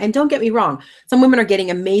porosity hair. And don't get me wrong, some women are getting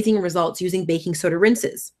amazing results using baking soda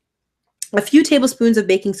rinses. A few tablespoons of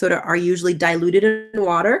baking soda are usually diluted in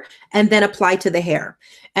water and then applied to the hair.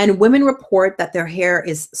 And women report that their hair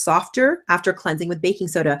is softer after cleansing with baking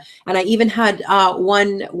soda. And I even had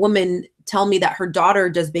one woman tell me that her daughter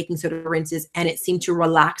does baking soda rinses and it seemed to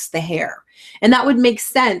relax the hair. And that would make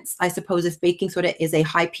sense, I suppose, if baking soda is a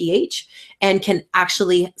high pH and can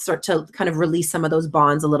actually start to kind of release some of those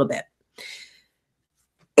bonds a little bit.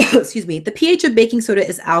 Excuse me, the pH of baking soda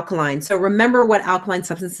is alkaline. So remember what alkaline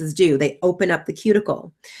substances do. They open up the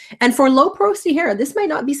cuticle. And for low porosity hair, this might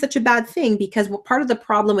not be such a bad thing because part of the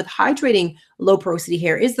problem with hydrating low porosity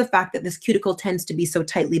hair is the fact that this cuticle tends to be so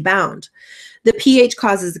tightly bound. The pH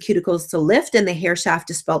causes the cuticles to lift and the hair shaft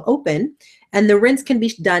to swell open, and the rinse can be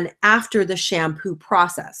done after the shampoo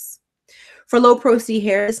process. For low porosity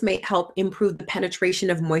hair, this may help improve the penetration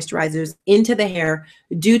of moisturizers into the hair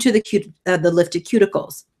due to the lifted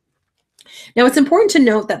cuticles. Now, it's important to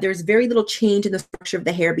note that there's very little change in the structure of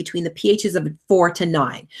the hair between the pHs of 4 to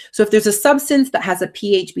 9. So if there's a substance that has a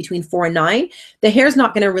pH between 4 and 9, the hair is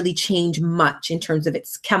not going to really change much in terms of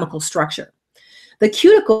its chemical structure. The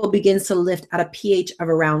cuticle begins to lift at a pH of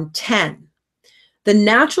around 10. The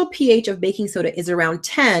natural pH of baking soda is around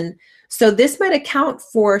 10, so this might account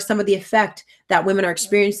for some of the effect that women are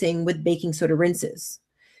experiencing with baking soda rinses.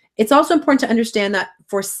 It's also important to understand that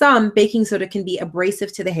for some, baking soda can be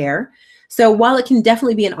abrasive to the hair. So while it can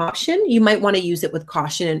definitely be an option, you might want to use it with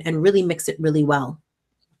caution and really mix it really well.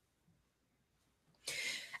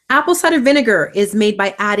 Apple cider vinegar is made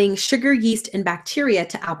by adding sugar, yeast, and bacteria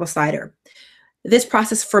to apple cider. This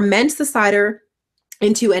process ferments the cider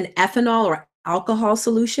into an ethanol or alcohol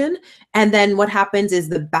solution, and then what happens is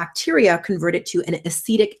the bacteria convert it to an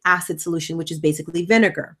acetic acid solution, which is basically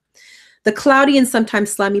vinegar. The cloudy and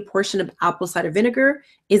sometimes slimy portion of apple cider vinegar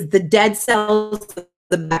is the dead cells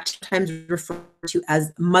the bacteria sometimes referred to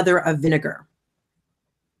as mother of vinegar.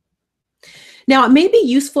 Now, it may be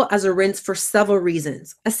useful as a rinse for several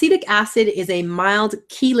reasons. Acetic acid is a mild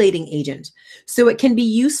chelating agent, so it can be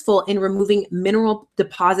useful in removing mineral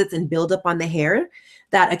deposits and buildup on the hair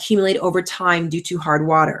that accumulate over time due to hard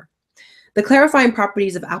water. The clarifying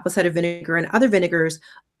properties of apple cider vinegar and other vinegars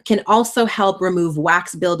can also help remove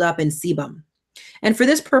wax buildup and sebum. And for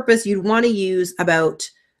this purpose, you'd want to use about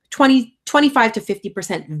 25 to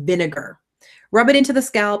 50% vinegar. Rub it into the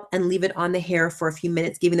scalp and leave it on the hair for a few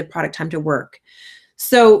minutes, giving the product time to work.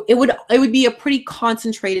 So it would be a pretty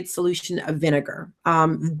concentrated solution of vinegar,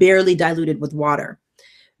 barely diluted with water.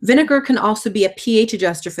 Vinegar can also be a pH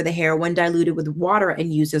adjuster for the hair when diluted with water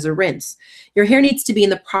and used as a rinse. Your hair needs to be in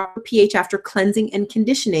the proper pH after cleansing and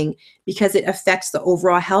conditioning because it affects the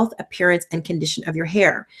overall health, appearance, and condition of your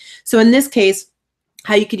hair. So in this case,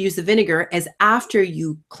 how you could use the vinegar is after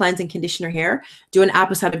you cleanse and condition your hair, do an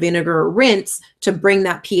apple cider vinegar rinse to bring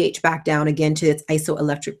that pH back down again to its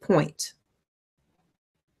isoelectric point.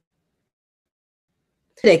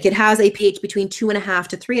 It has a pH between 2.5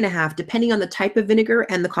 to 3.5, depending on the type of vinegar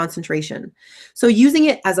and the concentration. So using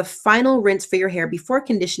it as a final rinse for your hair before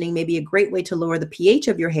conditioning may be a great way to lower the pH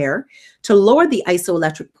of your hair, to lower the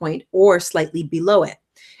isoelectric point or slightly below it.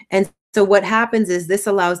 And so what happens is this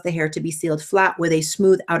allows the hair to be sealed flat with a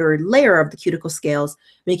smooth outer layer of the cuticle scales,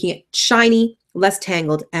 making it shiny, less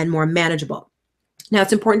tangled, and more manageable. Now,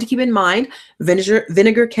 it's important to keep in mind,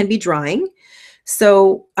 vinegar can be drying.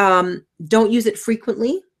 So don't use it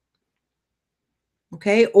frequently,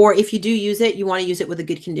 okay? Or if you do use it, you want to use it with a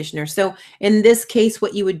good conditioner. So in this case,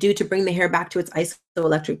 what you would do to bring the hair back to its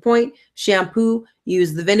isoelectric point, shampoo,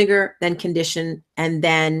 use the vinegar, then condition, and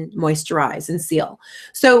then moisturize and seal.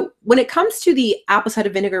 So when it comes to the apple cider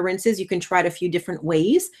vinegar rinses, you can try it a few different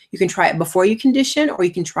ways. You can try it before you condition, or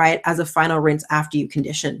you can try it as a final rinse after you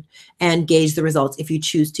condition and gauge the results if you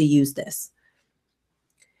choose to use this.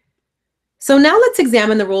 So now let's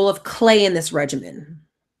examine the role of clay in this regimen.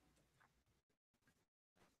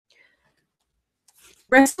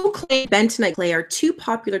 Residual clay and bentonite clay are two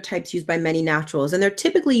popular types used by many naturals, and they're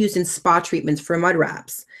typically used in spa treatments for mud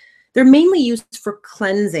wraps. They're mainly used for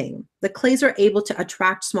cleansing. The clays are able to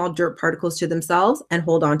attract small dirt particles to themselves and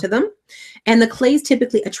hold on to them, and the clays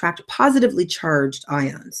typically attract positively charged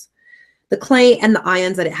ions. The clay and the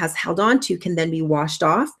ions that it has held on to can then be washed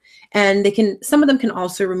off, and some of them can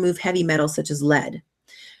also remove heavy metals such as lead.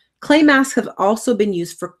 Clay masks have also been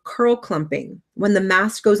used for curl clumping. When the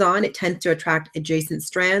mask goes on, it tends to attract adjacent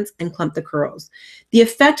strands and clump the curls. The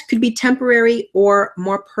effect could be temporary or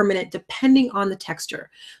more permanent depending on the texture.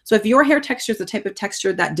 So if your hair texture is the type of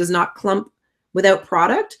texture that does not clump without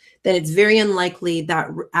product, then it's very unlikely that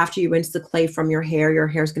after you rinse the clay from your hair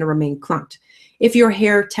is going to remain clumped. If your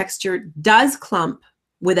hair texture does clump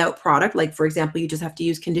without product, like for example, you just have to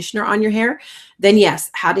use conditioner on your hair, then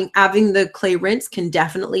yes, having the clay rinse can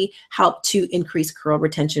definitely help to increase curl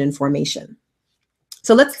retention and formation.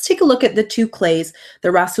 So let's take a look at the two clays, the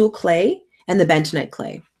Rasool clay and the bentonite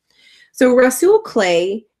clay. So Rasool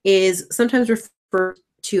clay is sometimes referred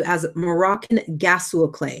to as Moroccan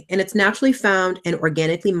Gasool clay, and it's naturally found and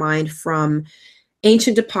organically mined from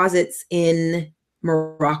ancient deposits in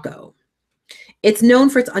Morocco. It's known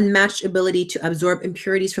for its unmatched ability to absorb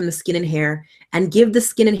impurities from the skin and hair and give the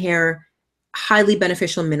skin and hair highly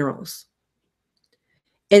beneficial minerals.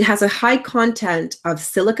 It has a high content of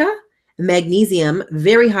silica, magnesium,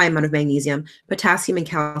 very high amount of magnesium, potassium, and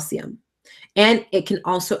calcium. And it can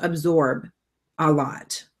also absorb a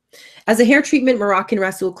lot. As a hair treatment, Moroccan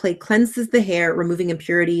Rasool clay cleanses the hair, removing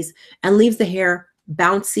impurities, and leaves the hair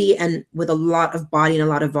bouncy and with a lot of body and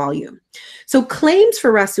a lot of volume. So claims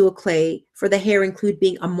for rasual clay for the hair include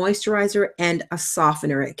being a moisturizer and a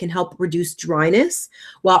softener. It can help reduce dryness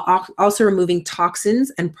while also removing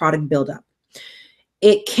toxins and product buildup.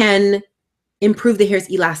 It can improve the hair's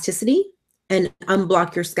elasticity and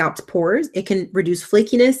unblock your scalp's pores. It can reduce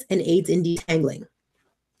flakiness and aids in detangling.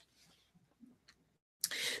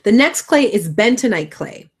 The next clay is bentonite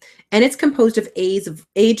clay, and it's composed of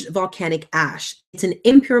aged volcanic ash. It's an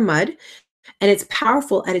impure mud, and it's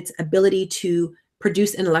powerful at its ability to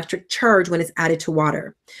produce an electric charge when it's added to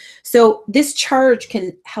water. So this charge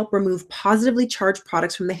can help remove positively charged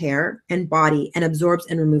products from the hair and body and absorbs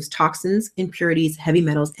and removes toxins, impurities, heavy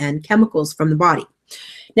metals, and chemicals from the body.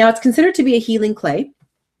 Now, it's considered to be a healing clay.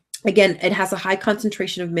 Again, it has a high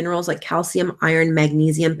concentration of minerals like calcium, iron,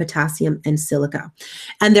 magnesium, potassium, and silica.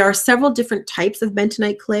 And there are several different types of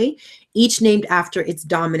bentonite clay, each named after its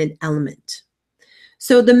dominant element.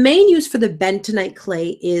 So the main use for the bentonite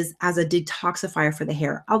clay is as a detoxifier for the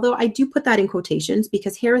hair, although I do put that in quotations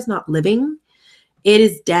because hair is not living, it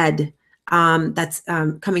is dead. That's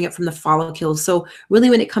coming up from the follicles. So really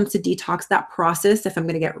when it comes to detox, that process, if I'm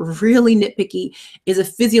going to get really nitpicky, is a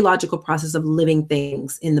physiological process of living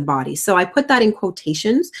things in the body. So I put that in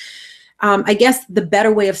quotations. I guess the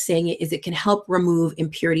better way of saying it is it can help remove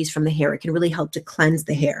impurities from the hair. It can really help to cleanse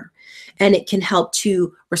the hair, and it can help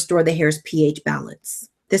to restore the hair's pH balance.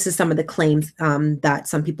 This is some of the claims that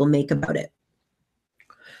some people make about it.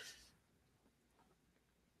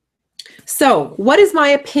 So, what is my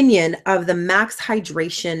opinion of the max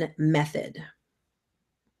hydration method?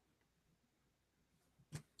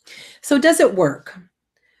 So, does it work?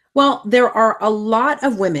 Well, there are a lot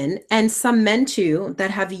of women and some men too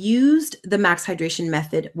that have used the max hydration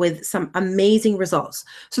method with some amazing results.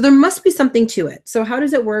 So there must be something to it. So how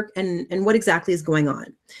does it work and what exactly is going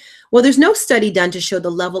on? Well, there's no study done to show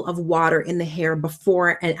the level of water in the hair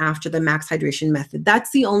before and after the max hydration method.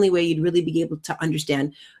 That's the only way you'd really be able to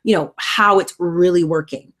understand, how it's really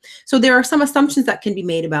working. So there are some assumptions that can be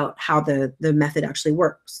made about how the method actually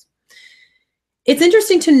works. It's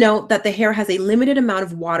interesting to note that the hair has a limited amount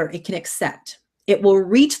of water it can accept. It will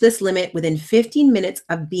reach this limit within 15 minutes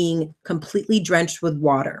of being completely drenched with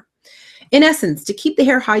water. In essence, to keep the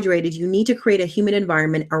hair hydrated, you need to create a humid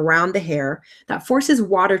environment around the hair that forces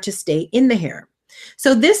water to stay in the hair.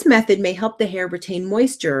 So this method may help the hair retain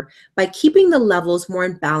moisture by keeping the levels more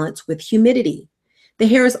in balance with humidity. The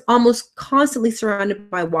hair is almost constantly surrounded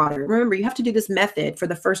by water. Remember, you have to do this method for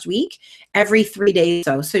the first week, every 3 days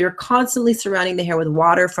or so. So you're constantly surrounding the hair with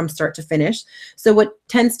water from start to finish. So what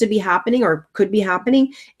tends to be happening or could be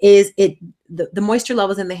happening is the moisture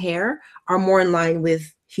levels in the hair are more in line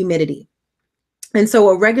with humidity. And so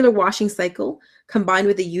a regular washing cycle combined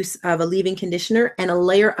with the use of a leave-in conditioner and a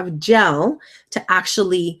layer of gel to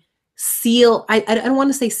actually seal, I don't want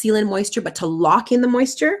to say seal in moisture, but to lock in the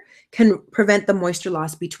moisture can prevent the moisture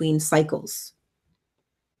loss between cycles.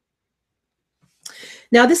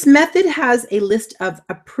 Now, this method has a list of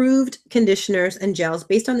approved conditioners and gels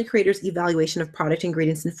based on the creator's evaluation of product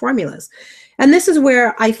ingredients and formulas. And this is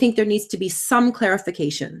where I think there needs to be some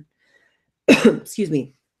clarification. Excuse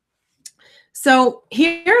me. So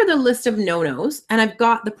here are the list of no-nos, and I've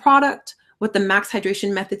got the product, what the max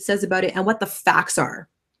hydration method says about it, and what the facts are.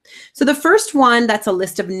 So the first one that's a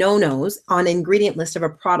list of no-nos on an ingredient list of a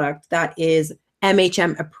product that is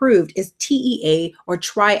MHM approved is TEA, or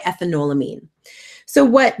triethanolamine. So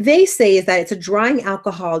what they say is that it's a drying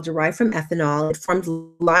alcohol derived from ethanol. It forms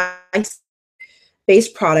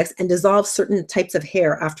lye-based products and dissolves certain types of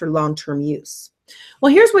hair after long-term use.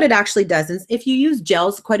 Well, here's what it actually does. Is if you use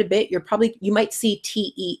gels quite a bit, you might see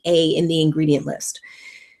TEA in the ingredient list.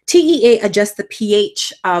 TEA adjusts the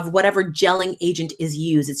pH of whatever gelling agent is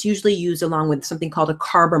used. It's usually used along with something called a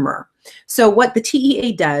carbomer. So what the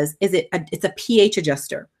TEA does is it's a pH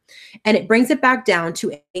adjuster, and it brings it back down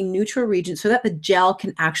to a neutral region so that the gel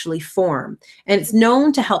can actually form. And it's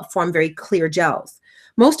known to help form very clear gels.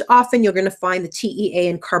 Most often, you're going to find the TEA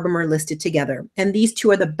and carbomer listed together, and these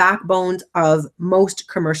two are the backbones of most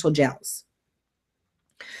commercial gels.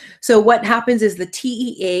 So what happens is the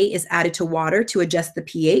TEA is added to water to adjust the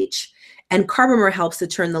pH, and carbomer helps to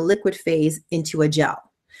turn the liquid phase into a gel.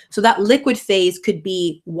 So that liquid phase could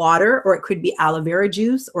be water, or it could be aloe vera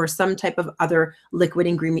juice, or some type of other liquid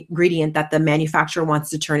ingredient that the manufacturer wants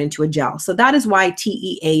to turn into a gel. So that is why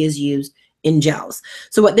TEA is used in gels.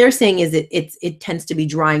 So what they're saying is it tends to be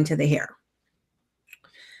drying to the hair.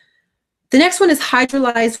 The next one is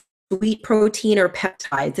hydrolyzed wheat protein or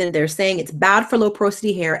peptides, and they're saying it's bad for low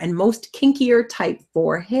porosity hair and most kinkier type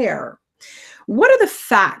 4 hair. What are the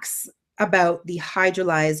facts about the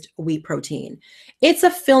hydrolyzed wheat protein. It's a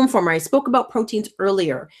film former. I spoke about proteins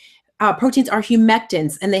earlier. Proteins are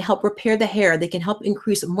humectants and they help repair the hair. They can help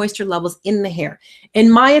increase moisture levels in the hair. In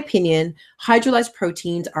my opinion, hydrolyzed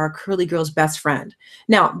proteins are a curly girl's best friend.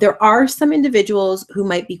 Now, there are some individuals who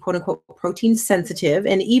might be quote unquote protein sensitive.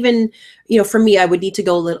 And even, for me, I would need to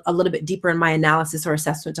go a little bit deeper in my analysis or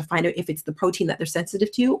assessment to find out if it's the protein that they're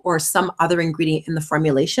sensitive to or some other ingredient in the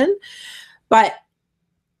formulation. But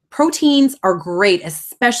proteins are great,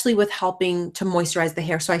 especially with helping to moisturize the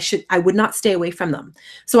hair. So I would not stay away from them.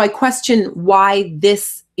 So I question why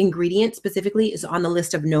this ingredient specifically is on the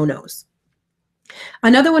list of no-nos.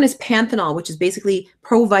 Another one is panthenol, which is basically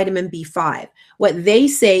provitamin B5. What they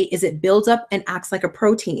say is it builds up and acts like a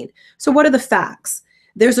protein. So what are the facts?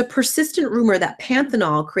 There's a persistent rumor that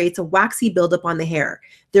panthenol creates a waxy buildup on the hair.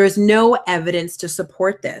 There is no evidence to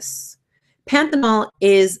support this. Panthenol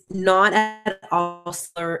is not at all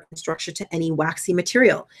similar in structure to any waxy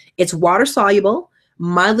material. It's water soluble,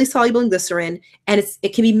 mildly soluble in glycerin, and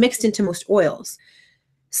it can be mixed into most oils.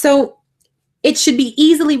 So it should be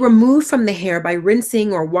easily removed from the hair by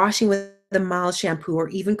rinsing or washing with a mild shampoo or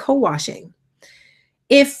even co-washing.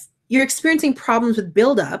 If you're experiencing problems with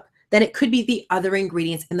buildup, then it could be the other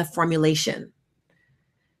ingredients in the formulation.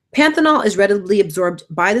 Panthenol is readily absorbed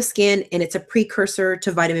by the skin and it's a precursor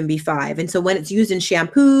to vitamin B5. And so when it's used in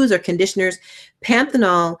shampoos or conditioners,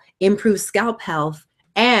 panthenol improves scalp health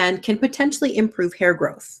and can potentially improve hair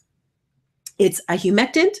growth. It's a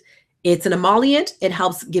humectant, it's an emollient, it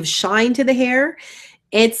helps give shine to the hair,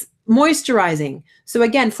 it's moisturizing. So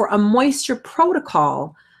again, for a moisture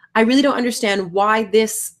protocol, I really don't understand why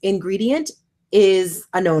this ingredient is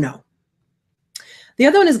a no-no. The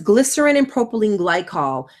other one is glycerin and propylene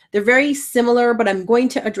glycol. They're very similar, but I'm going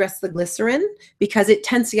to address the glycerin because it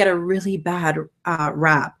tends to get a really bad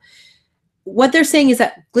rap. What they're saying is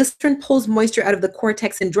that glycerin pulls moisture out of the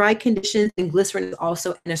cortex in dry conditions, and glycerin is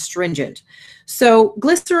also an astringent. So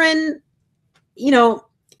glycerin,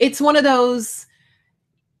 it's one of those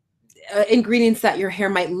ingredients that your hair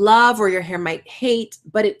might love or your hair might hate,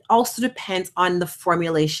 but it also depends on the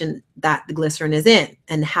formulation that the glycerin is in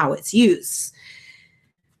and how it's used.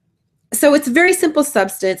 So it's a very simple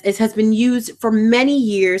substance. It has been used for many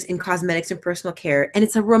years in cosmetics and personal care, and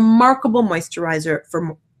it's a remarkable moisturizer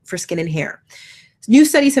for skin and hair. New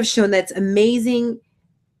studies have shown that its amazing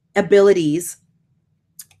abilities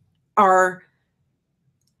are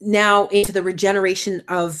now into the regeneration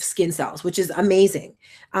of skin cells, which is amazing.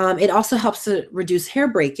 It also helps to reduce hair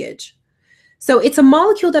breakage. So it's a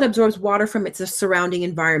molecule that absorbs water from its surrounding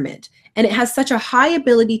environment, and it has such a high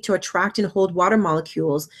ability to attract and hold water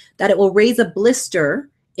molecules that it will raise a blister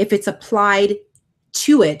if it's applied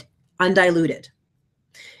to it undiluted.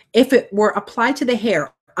 If it were applied to the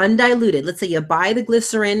hair undiluted, let's say you buy the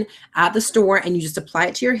glycerin at the store and you just apply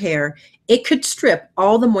it to your hair, it could strip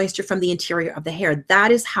all the moisture from the interior of the hair.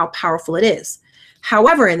 That is how powerful it is.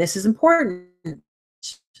 However, and this is important,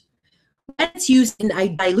 when it's used in a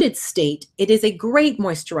diluted state, it is a great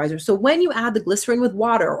moisturizer. So when you add the glycerin with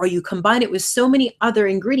water or you combine it with so many other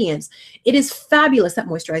ingredients, it is fabulous at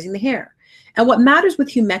moisturizing the hair. And what matters with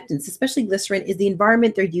humectants, especially glycerin, is the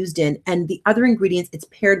environment they're used in and the other ingredients it's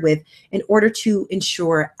paired with in order to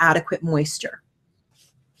ensure adequate moisture.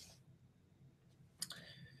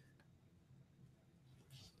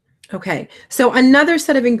 Okay, so another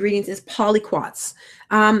set of ingredients is polyquats.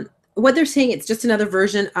 What they're saying, it's just another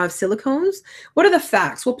version of silicones. What are the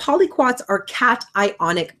facts? Well, polyquats are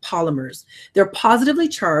cationic polymers. They're positively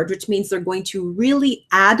charged, which means they're going to really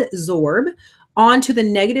adsorb onto the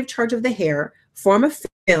negative charge of the hair, form a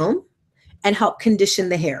film, and help condition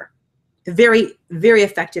the hair. Very, very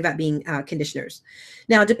effective at being conditioners.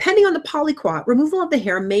 Now, depending on the polyquat, removal of the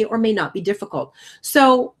hair may or may not be difficult.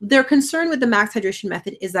 So their concern with the max hydration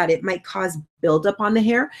method is that it might cause buildup on the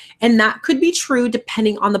hair, and that could be true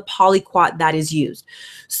depending on the polyquat that is used.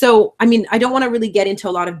 So, I mean, I don't want to really get into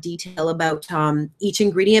a lot of detail about each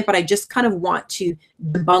ingredient, but I just kind of want to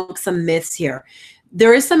debunk some myths here.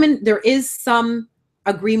 There is some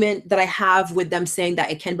agreement that I have with them saying that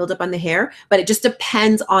it can build up on the hair, but it just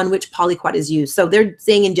depends on which polyquat is used. So they're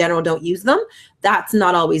saying in general, don't use them. That's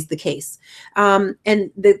not always the case. And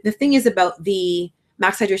the thing is about the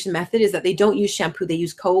max hydration method is that they don't use shampoo, they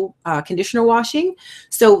use conditioner washing.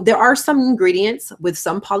 So there are some ingredients with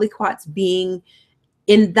some polyquats being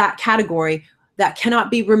in that category that cannot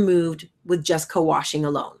be removed with just co-washing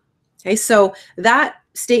alone. Okay, so that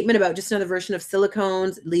statement about just another version of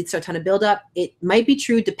silicones leads to a ton of buildup, it might be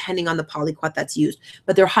true depending on the polyquat that's used,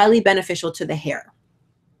 but they're highly beneficial to the hair.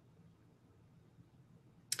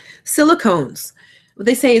 Silicones. what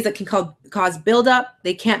they say is that can cause buildup.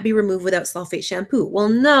 They can't be removed without sulfate shampoo. Well,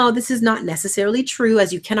 no, this is not necessarily true,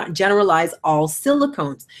 as you cannot generalize all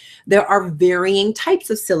silicones. There are varying types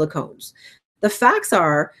of silicones. The facts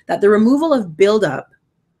are that the removal of buildup,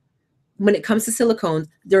 when it comes to silicones,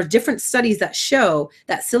 there are different studies that show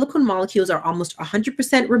that silicone molecules are almost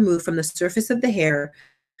 100% removed from the surface of the hair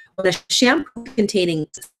when a shampoo containing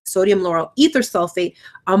sodium lauryl ether sulfate,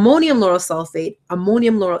 ammonium lauryl sulfate,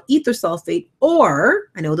 ammonium lauryl ether sulfate, or,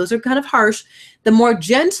 I know those are kind of harsh, the more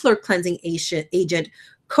gentler cleansing agent,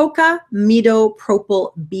 coca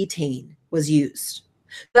midopropyl betaine was used.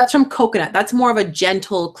 That's from coconut. That's more of a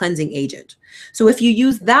gentle cleansing agent. So if you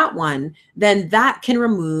use that one, then that can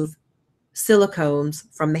remove silicones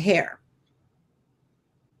from the hair.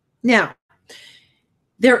 Now,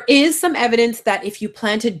 there is some evidence that if you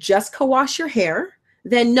plan to just co-wash your hair,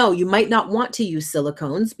 then no, you might not want to use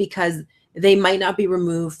silicones because they might not be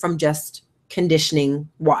removed from just conditioning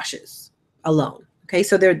washes alone. Okay,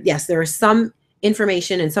 so there is some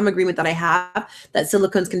information and some agreement that I have that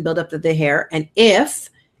silicones can build up to the hair. And if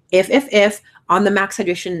on the max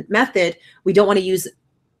hydration method, we don't want to use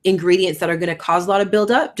ingredients that are going to cause a lot of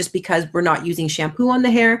buildup just because we're not using shampoo on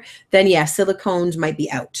the hair, then yes, silicones might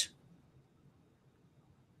be out.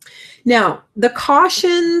 Now, the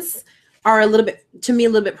cautions are to me, a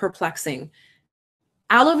little bit perplexing.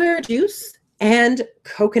 Aloe vera juice and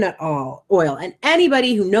coconut oil. And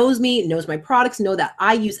anybody who knows me, knows my products, know that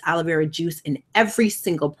I use aloe vera juice in every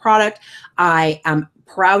single product. I am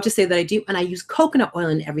proud to say that I do, and I use coconut oil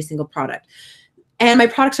in every single product. And my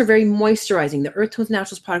products are very moisturizing. The Earth Tones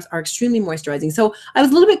Naturals products are extremely moisturizing. So I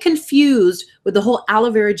was a little bit confused with the whole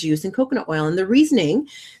aloe vera juice and coconut oil. And the reasoning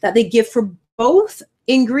that they give for both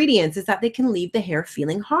ingredients is that they can leave the hair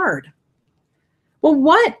feeling hard. Well,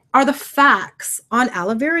 what are the facts on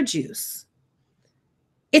aloe vera juice?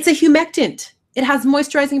 It's a humectant. It has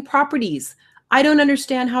moisturizing properties. I don't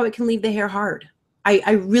understand how it can leave the hair hard.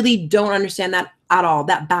 I really don't understand that at all.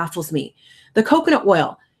 That baffles me. The coconut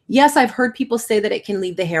oil. Yes, I've heard people say that it can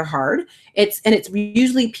leave the hair hard. It's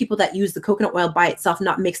usually people that use the coconut oil by itself,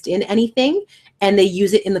 not mixed in anything, and they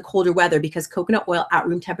use it in the colder weather because coconut oil at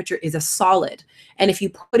room temperature is a solid. And if you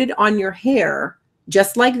put it on your hair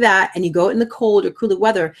just like that and you go in the cold or cooler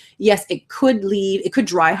weather, yes, it could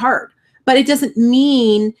dry hard. But it doesn't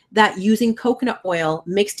mean that using coconut oil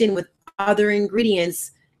mixed in with other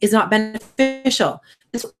ingredients is not beneficial.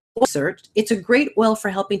 This research, it's a great oil for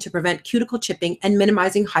helping to prevent cuticle chipping and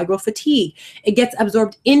minimizing hygro fatigue. It gets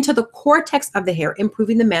absorbed into the cortex of the hair,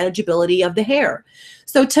 improving the manageability of the hair.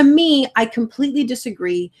 So to me, I completely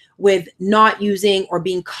disagree with not using or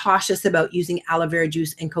being cautious about using aloe vera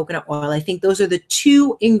juice and coconut oil. I think those are the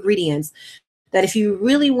two ingredients that if you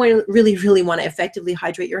really want to effectively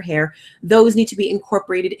hydrate your hair, those need to be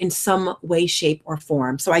incorporated in some way, shape, or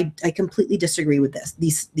form. So I completely disagree with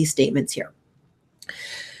these statements here.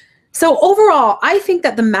 So overall, I think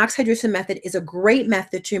that the max hydration method is a great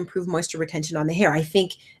method to improve moisture retention on the hair. I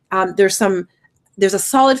think there's a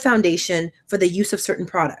solid foundation for the use of certain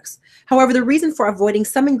products. However, the reason for avoiding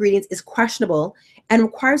some ingredients is questionable and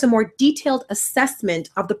requires a more detailed assessment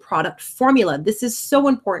of the product formula. This is so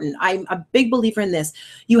important. I'm a big believer in this.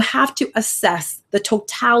 You have to assess the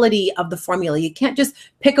totality of the formula. You can't just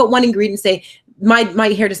pick out one ingredient and say, my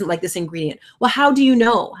hair doesn't like this ingredient. Well, how do you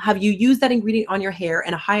know? Have you used that ingredient on your hair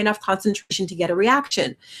in a high enough concentration to get a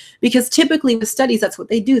reaction? Because typically with studies, that's what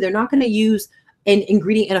they do. They're not going to use an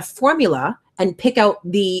ingredient in a formula and pick out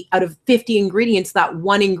out of 50 ingredients, that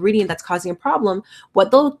one ingredient that's causing a problem. What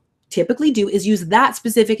they'll typically do is use that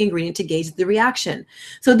specific ingredient to gauge the reaction.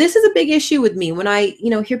 So this is a big issue with me when I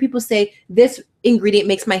hear people say this ingredient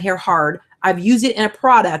makes my hair hard. I've used it in a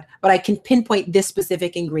product, but I can pinpoint this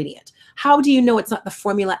specific ingredient. How do you know it's not the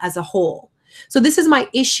formula as a whole? So this is my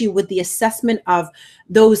issue with the assessment of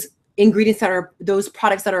those ingredients those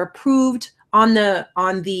products that are approved on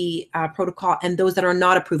the protocol and those that are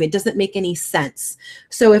not approved. It doesn't make any sense.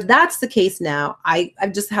 So if that's the case now, I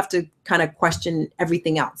just have to kind of question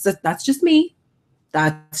everything else. That's just me.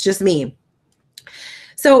 That's just me.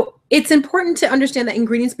 So it's important to understand that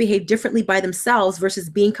ingredients behave differently by themselves versus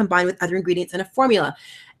being combined with other ingredients in a formula.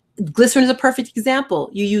 Glycerin is a perfect example.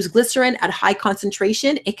 You use glycerin at high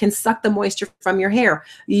concentration, it can suck the moisture from your hair.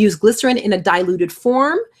 You use glycerin in a diluted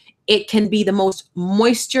form, it can be the most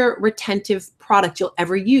moisture retentive product you'll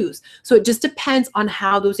ever use. So it just depends on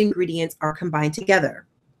how those ingredients are combined together.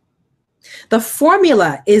 The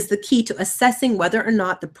formula is the key to assessing whether or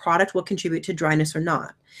not the product will contribute to dryness or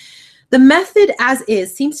not. The method as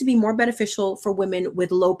is seems to be more beneficial for women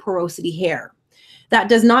with low porosity hair. That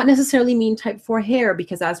does not necessarily mean type 4 hair,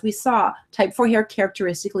 because as we saw, type 4 hair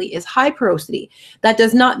characteristically is high porosity. That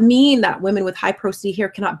does not mean that women with high porosity hair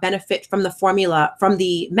cannot benefit from the formula, from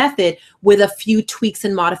the method, with a few tweaks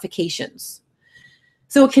and modifications.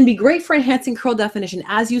 So it can be great for enhancing curl definition.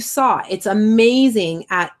 As you saw, it's amazing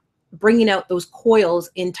at bringing out those coils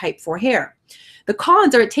in type 4 hair. The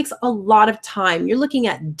cons are it takes a lot of time. You're looking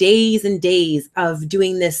at days and days of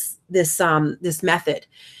doing this method.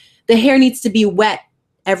 The hair needs to be wet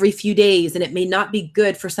every few days, and it may not be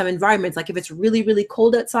good for some environments. Like if it's really, really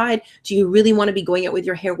cold outside, do you really want to be going out with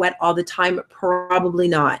your hair wet all the time? Probably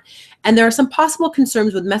not. And there are some possible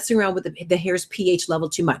concerns with messing around with the hair's pH level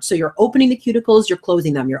too much. So you're opening the cuticles, you're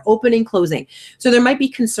closing them, you're opening, closing. So there might be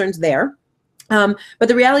concerns there. But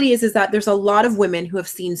the reality is that there's a lot of women who have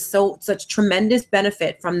seen such tremendous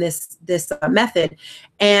benefit from this method,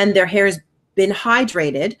 and their hair has been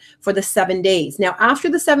hydrated for the 7 days. Now, after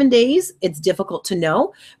the 7 days, it's difficult to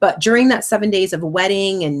know, but during that 7 days of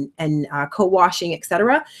wetting and co-washing,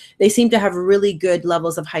 etc., they seem to have really good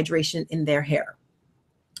levels of hydration in their hair.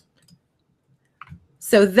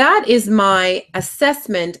 So that is my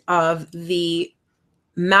assessment of the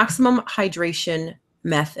maximum hydration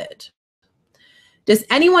method. Does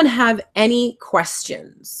anyone have any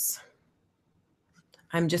questions?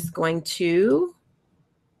 I'm just going to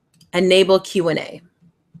enable Q&A.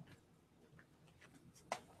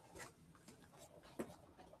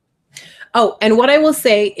 Oh, and what I will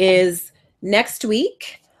say is next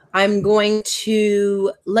week, I'm going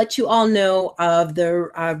to let you all know of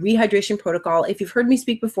the rehydration protocol. If you've heard me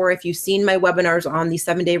speak before, if you've seen my webinars on the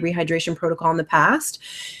 7-day rehydration protocol in the past,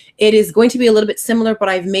 it is going to be a little bit similar, but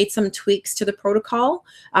I've made some tweaks to the protocol,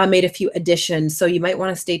 made a few additions. So you might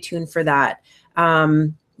want to stay tuned for that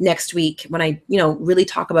next week when I, really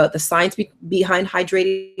talk about the science behind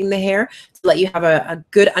hydrating the hair, to let you have a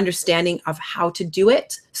good understanding of how to do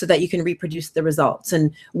it so that you can reproduce the results,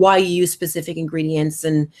 and why you use specific ingredients,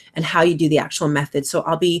 and how you do the actual method. So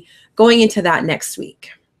I'll be going into that next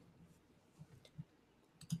week.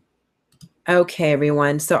 Okay,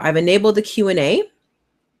 everyone. So I've enabled the Q&A.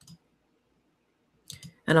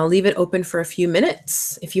 And I'll leave it open for a few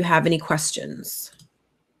minutes if you have any questions.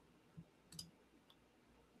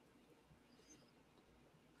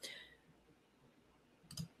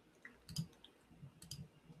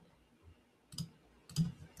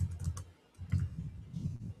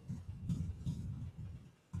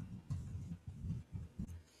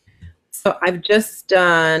 So I've just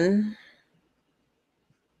done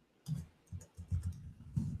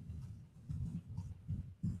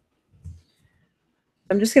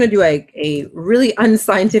I'm just going to do a really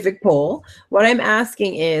unscientific poll. What I'm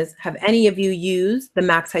asking is, have any of you used the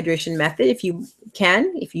max hydration method? If you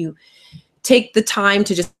can, if you take the time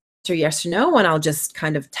to just answer yes or no, and I'll just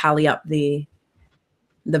kind of tally up the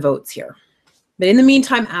votes here. But in the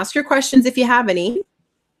meantime, ask your questions if you have any.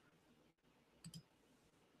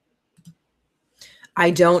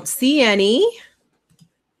 I don't see any.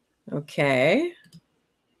 Okay.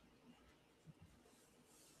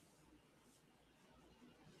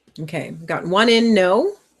 Okay, got one in,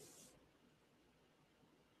 no.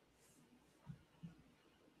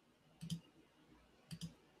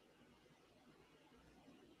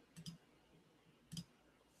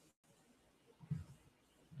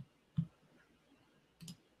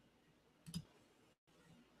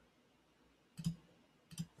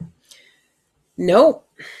 Nope.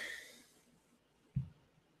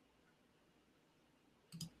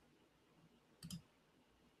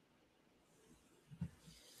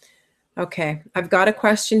 Okay, I've got a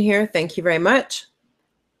question here. Thank you very much.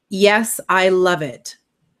 Yes, I love it.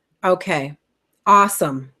 Okay,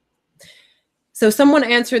 awesome. So someone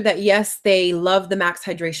answered that yes, they love the max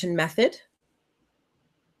hydration method.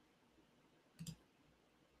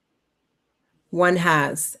 One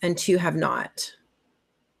has, and two have not.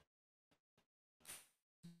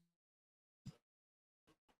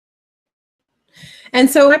 And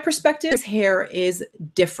so my perspective is hair is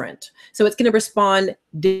different. So it's going to respond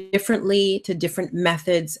differently to different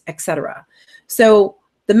methods, etc. So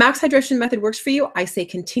the max hydration method works for you. I say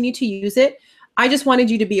continue to use it. I just wanted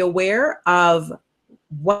you to be aware of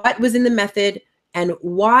what was in the method and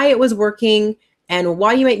why it was working, and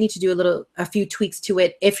why you might need to do a few tweaks to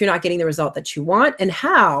it if you're not getting the result that you want, and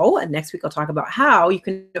how, and next week I'll talk about how you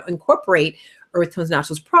can incorporate Earth Tones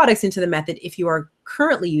Naturals products into the method if you are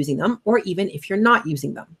currently using them, or even if you're not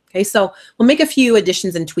using them. Okay, so we'll make a few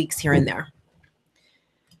additions and tweaks here and there.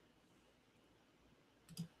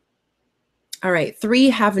 All right, 3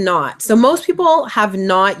 have not. So most people have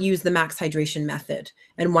not used the max hydration method,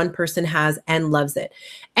 and one person has and loves it.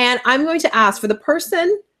 And I'm going to ask, for the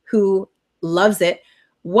person who loves it.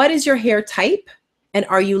 What is your hair type? And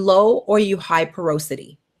are you low or are you high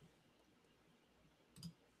porosity?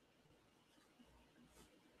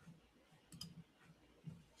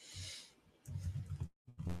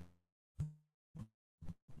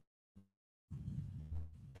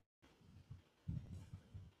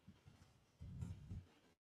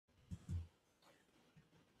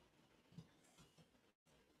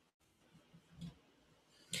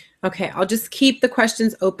 Okay, I'll just keep the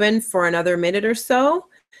questions open for another minute or so.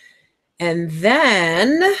 And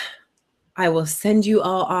then I will send you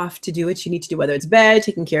all off to do what you need to do, whether it's bed,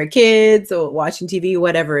 taking care of kids, or watching TV,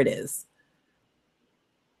 whatever it is.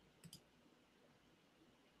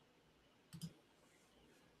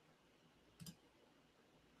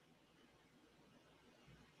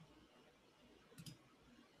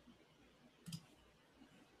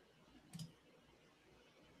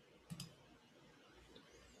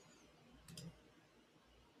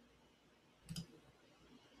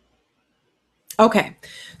 Okay,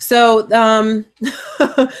 so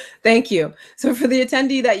thank you. So for the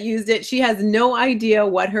attendee that used it, she has no idea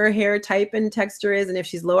what her hair type and texture is and if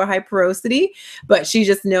she's low or high porosity, but she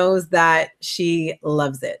just knows that she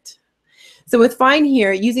loves it. So with fine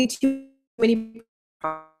here, using too many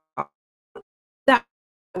that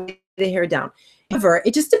the hair down. However,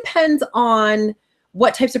 it just depends on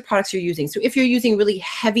what types of products you're using. So if you're using really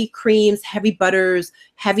heavy creams, heavy butters,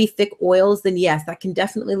 heavy thick oils, then yes, that can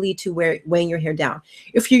definitely lead to weighing your hair down.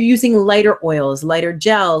 If you're using lighter oils, lighter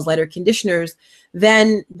gels, lighter conditioners,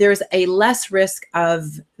 then there's a less risk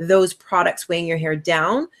of those products weighing your hair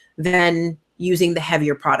down than using the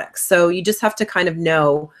heavier products. So you just have to kind of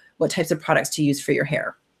know what types of products to use for your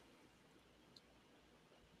hair.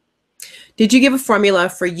 Did you give a formula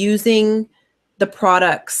for using the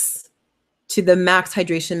products to the max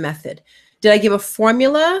hydration method? Did I give a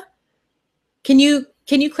formula? Can you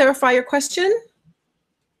clarify your question?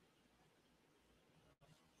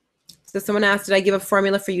 So someone asked, did I give a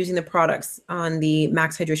formula for using the products on the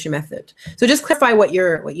max hydration method? So just clarify what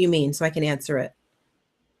you mean so I can answer it.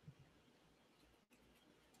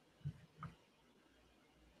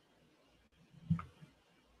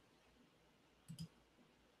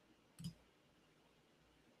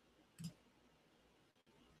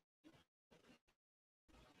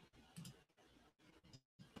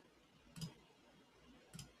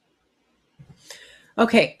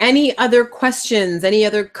 Okay, any other questions? Any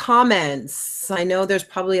other comments? I know there's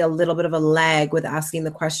probably a little bit of a lag with asking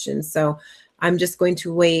the questions, so I'm just going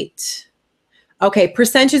to wait. Okay,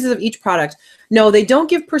 percentages of each product. No, they don't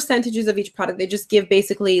give percentages of each product. They just give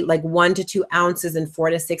basically like 1 to 2 ounces and 4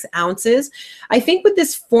 to 6 ounces. I think with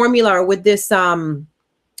this formula or with this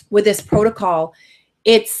protocol,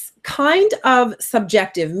 it's kind of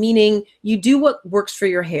subjective, meaning you do what works for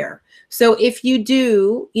your hair. So if you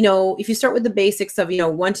do, if you start with the basics of,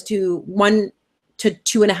 1 to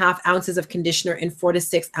 2.5 ounces of conditioner and 4 to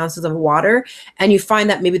 6 ounces of water, and you find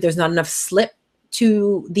that maybe there's not enough slip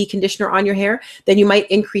to the conditioner on your hair, then you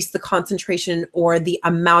might increase the concentration or the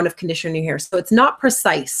amount of conditioner in your hair. So it's not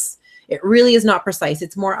precise. It really is not precise.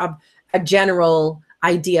 It's more of a general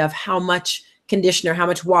idea of how much conditioner, how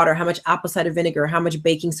much water, how much apple cider vinegar, how much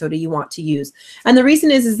baking soda you want to use. And the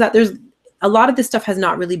reason is that there's a lot of this stuff has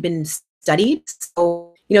not really been studied.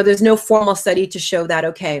 So, there's no formal study to show that,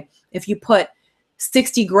 okay, if you put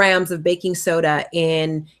 60 grams of baking soda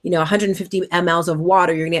in, 150 mLs of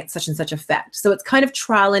water, you're gonna get such and such effect. So it's kind of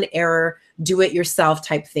trial and error, do it yourself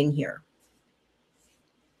type thing here.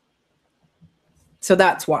 So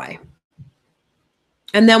that's why.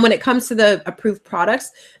 And then when it comes to the approved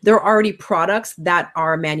products, there are already products that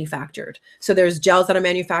are manufactured. So there's gels that are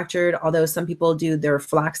manufactured, although some people do their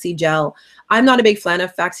flaxseed gel. I'm not a big fan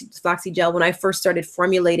of flaxseed gel. When I first started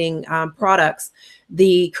formulating products,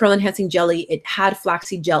 the curl enhancing jelly, it had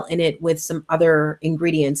flaxseed gel in it with some other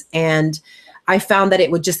ingredients. And I found that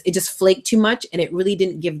it just flaked too much and it really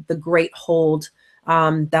didn't give the great hold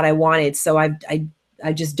that I wanted. So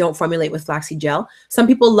I just don't formulate with flaxseed gel. Some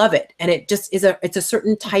people love it, and it just is it's a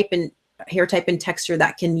certain type and hair type and texture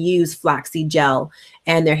that can use flaxseed gel,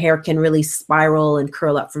 and their hair can really spiral and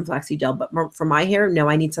curl up from flaxseed gel. But for my hair, no,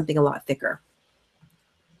 I need something a lot thicker.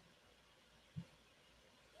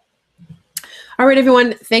 All right,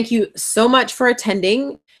 everyone, thank you so much for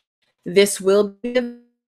attending. This will be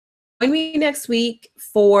join me next week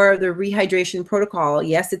for the rehydration protocol.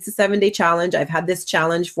 Yes, it's a 7-day challenge. I've had this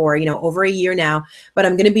challenge for, over a year now, but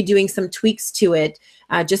I'm going to be doing some tweaks to it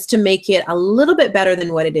just to make it a little bit better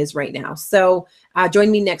than what it is right now. So join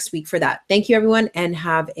me next week for that. Thank you, everyone, and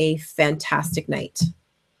have a fantastic night.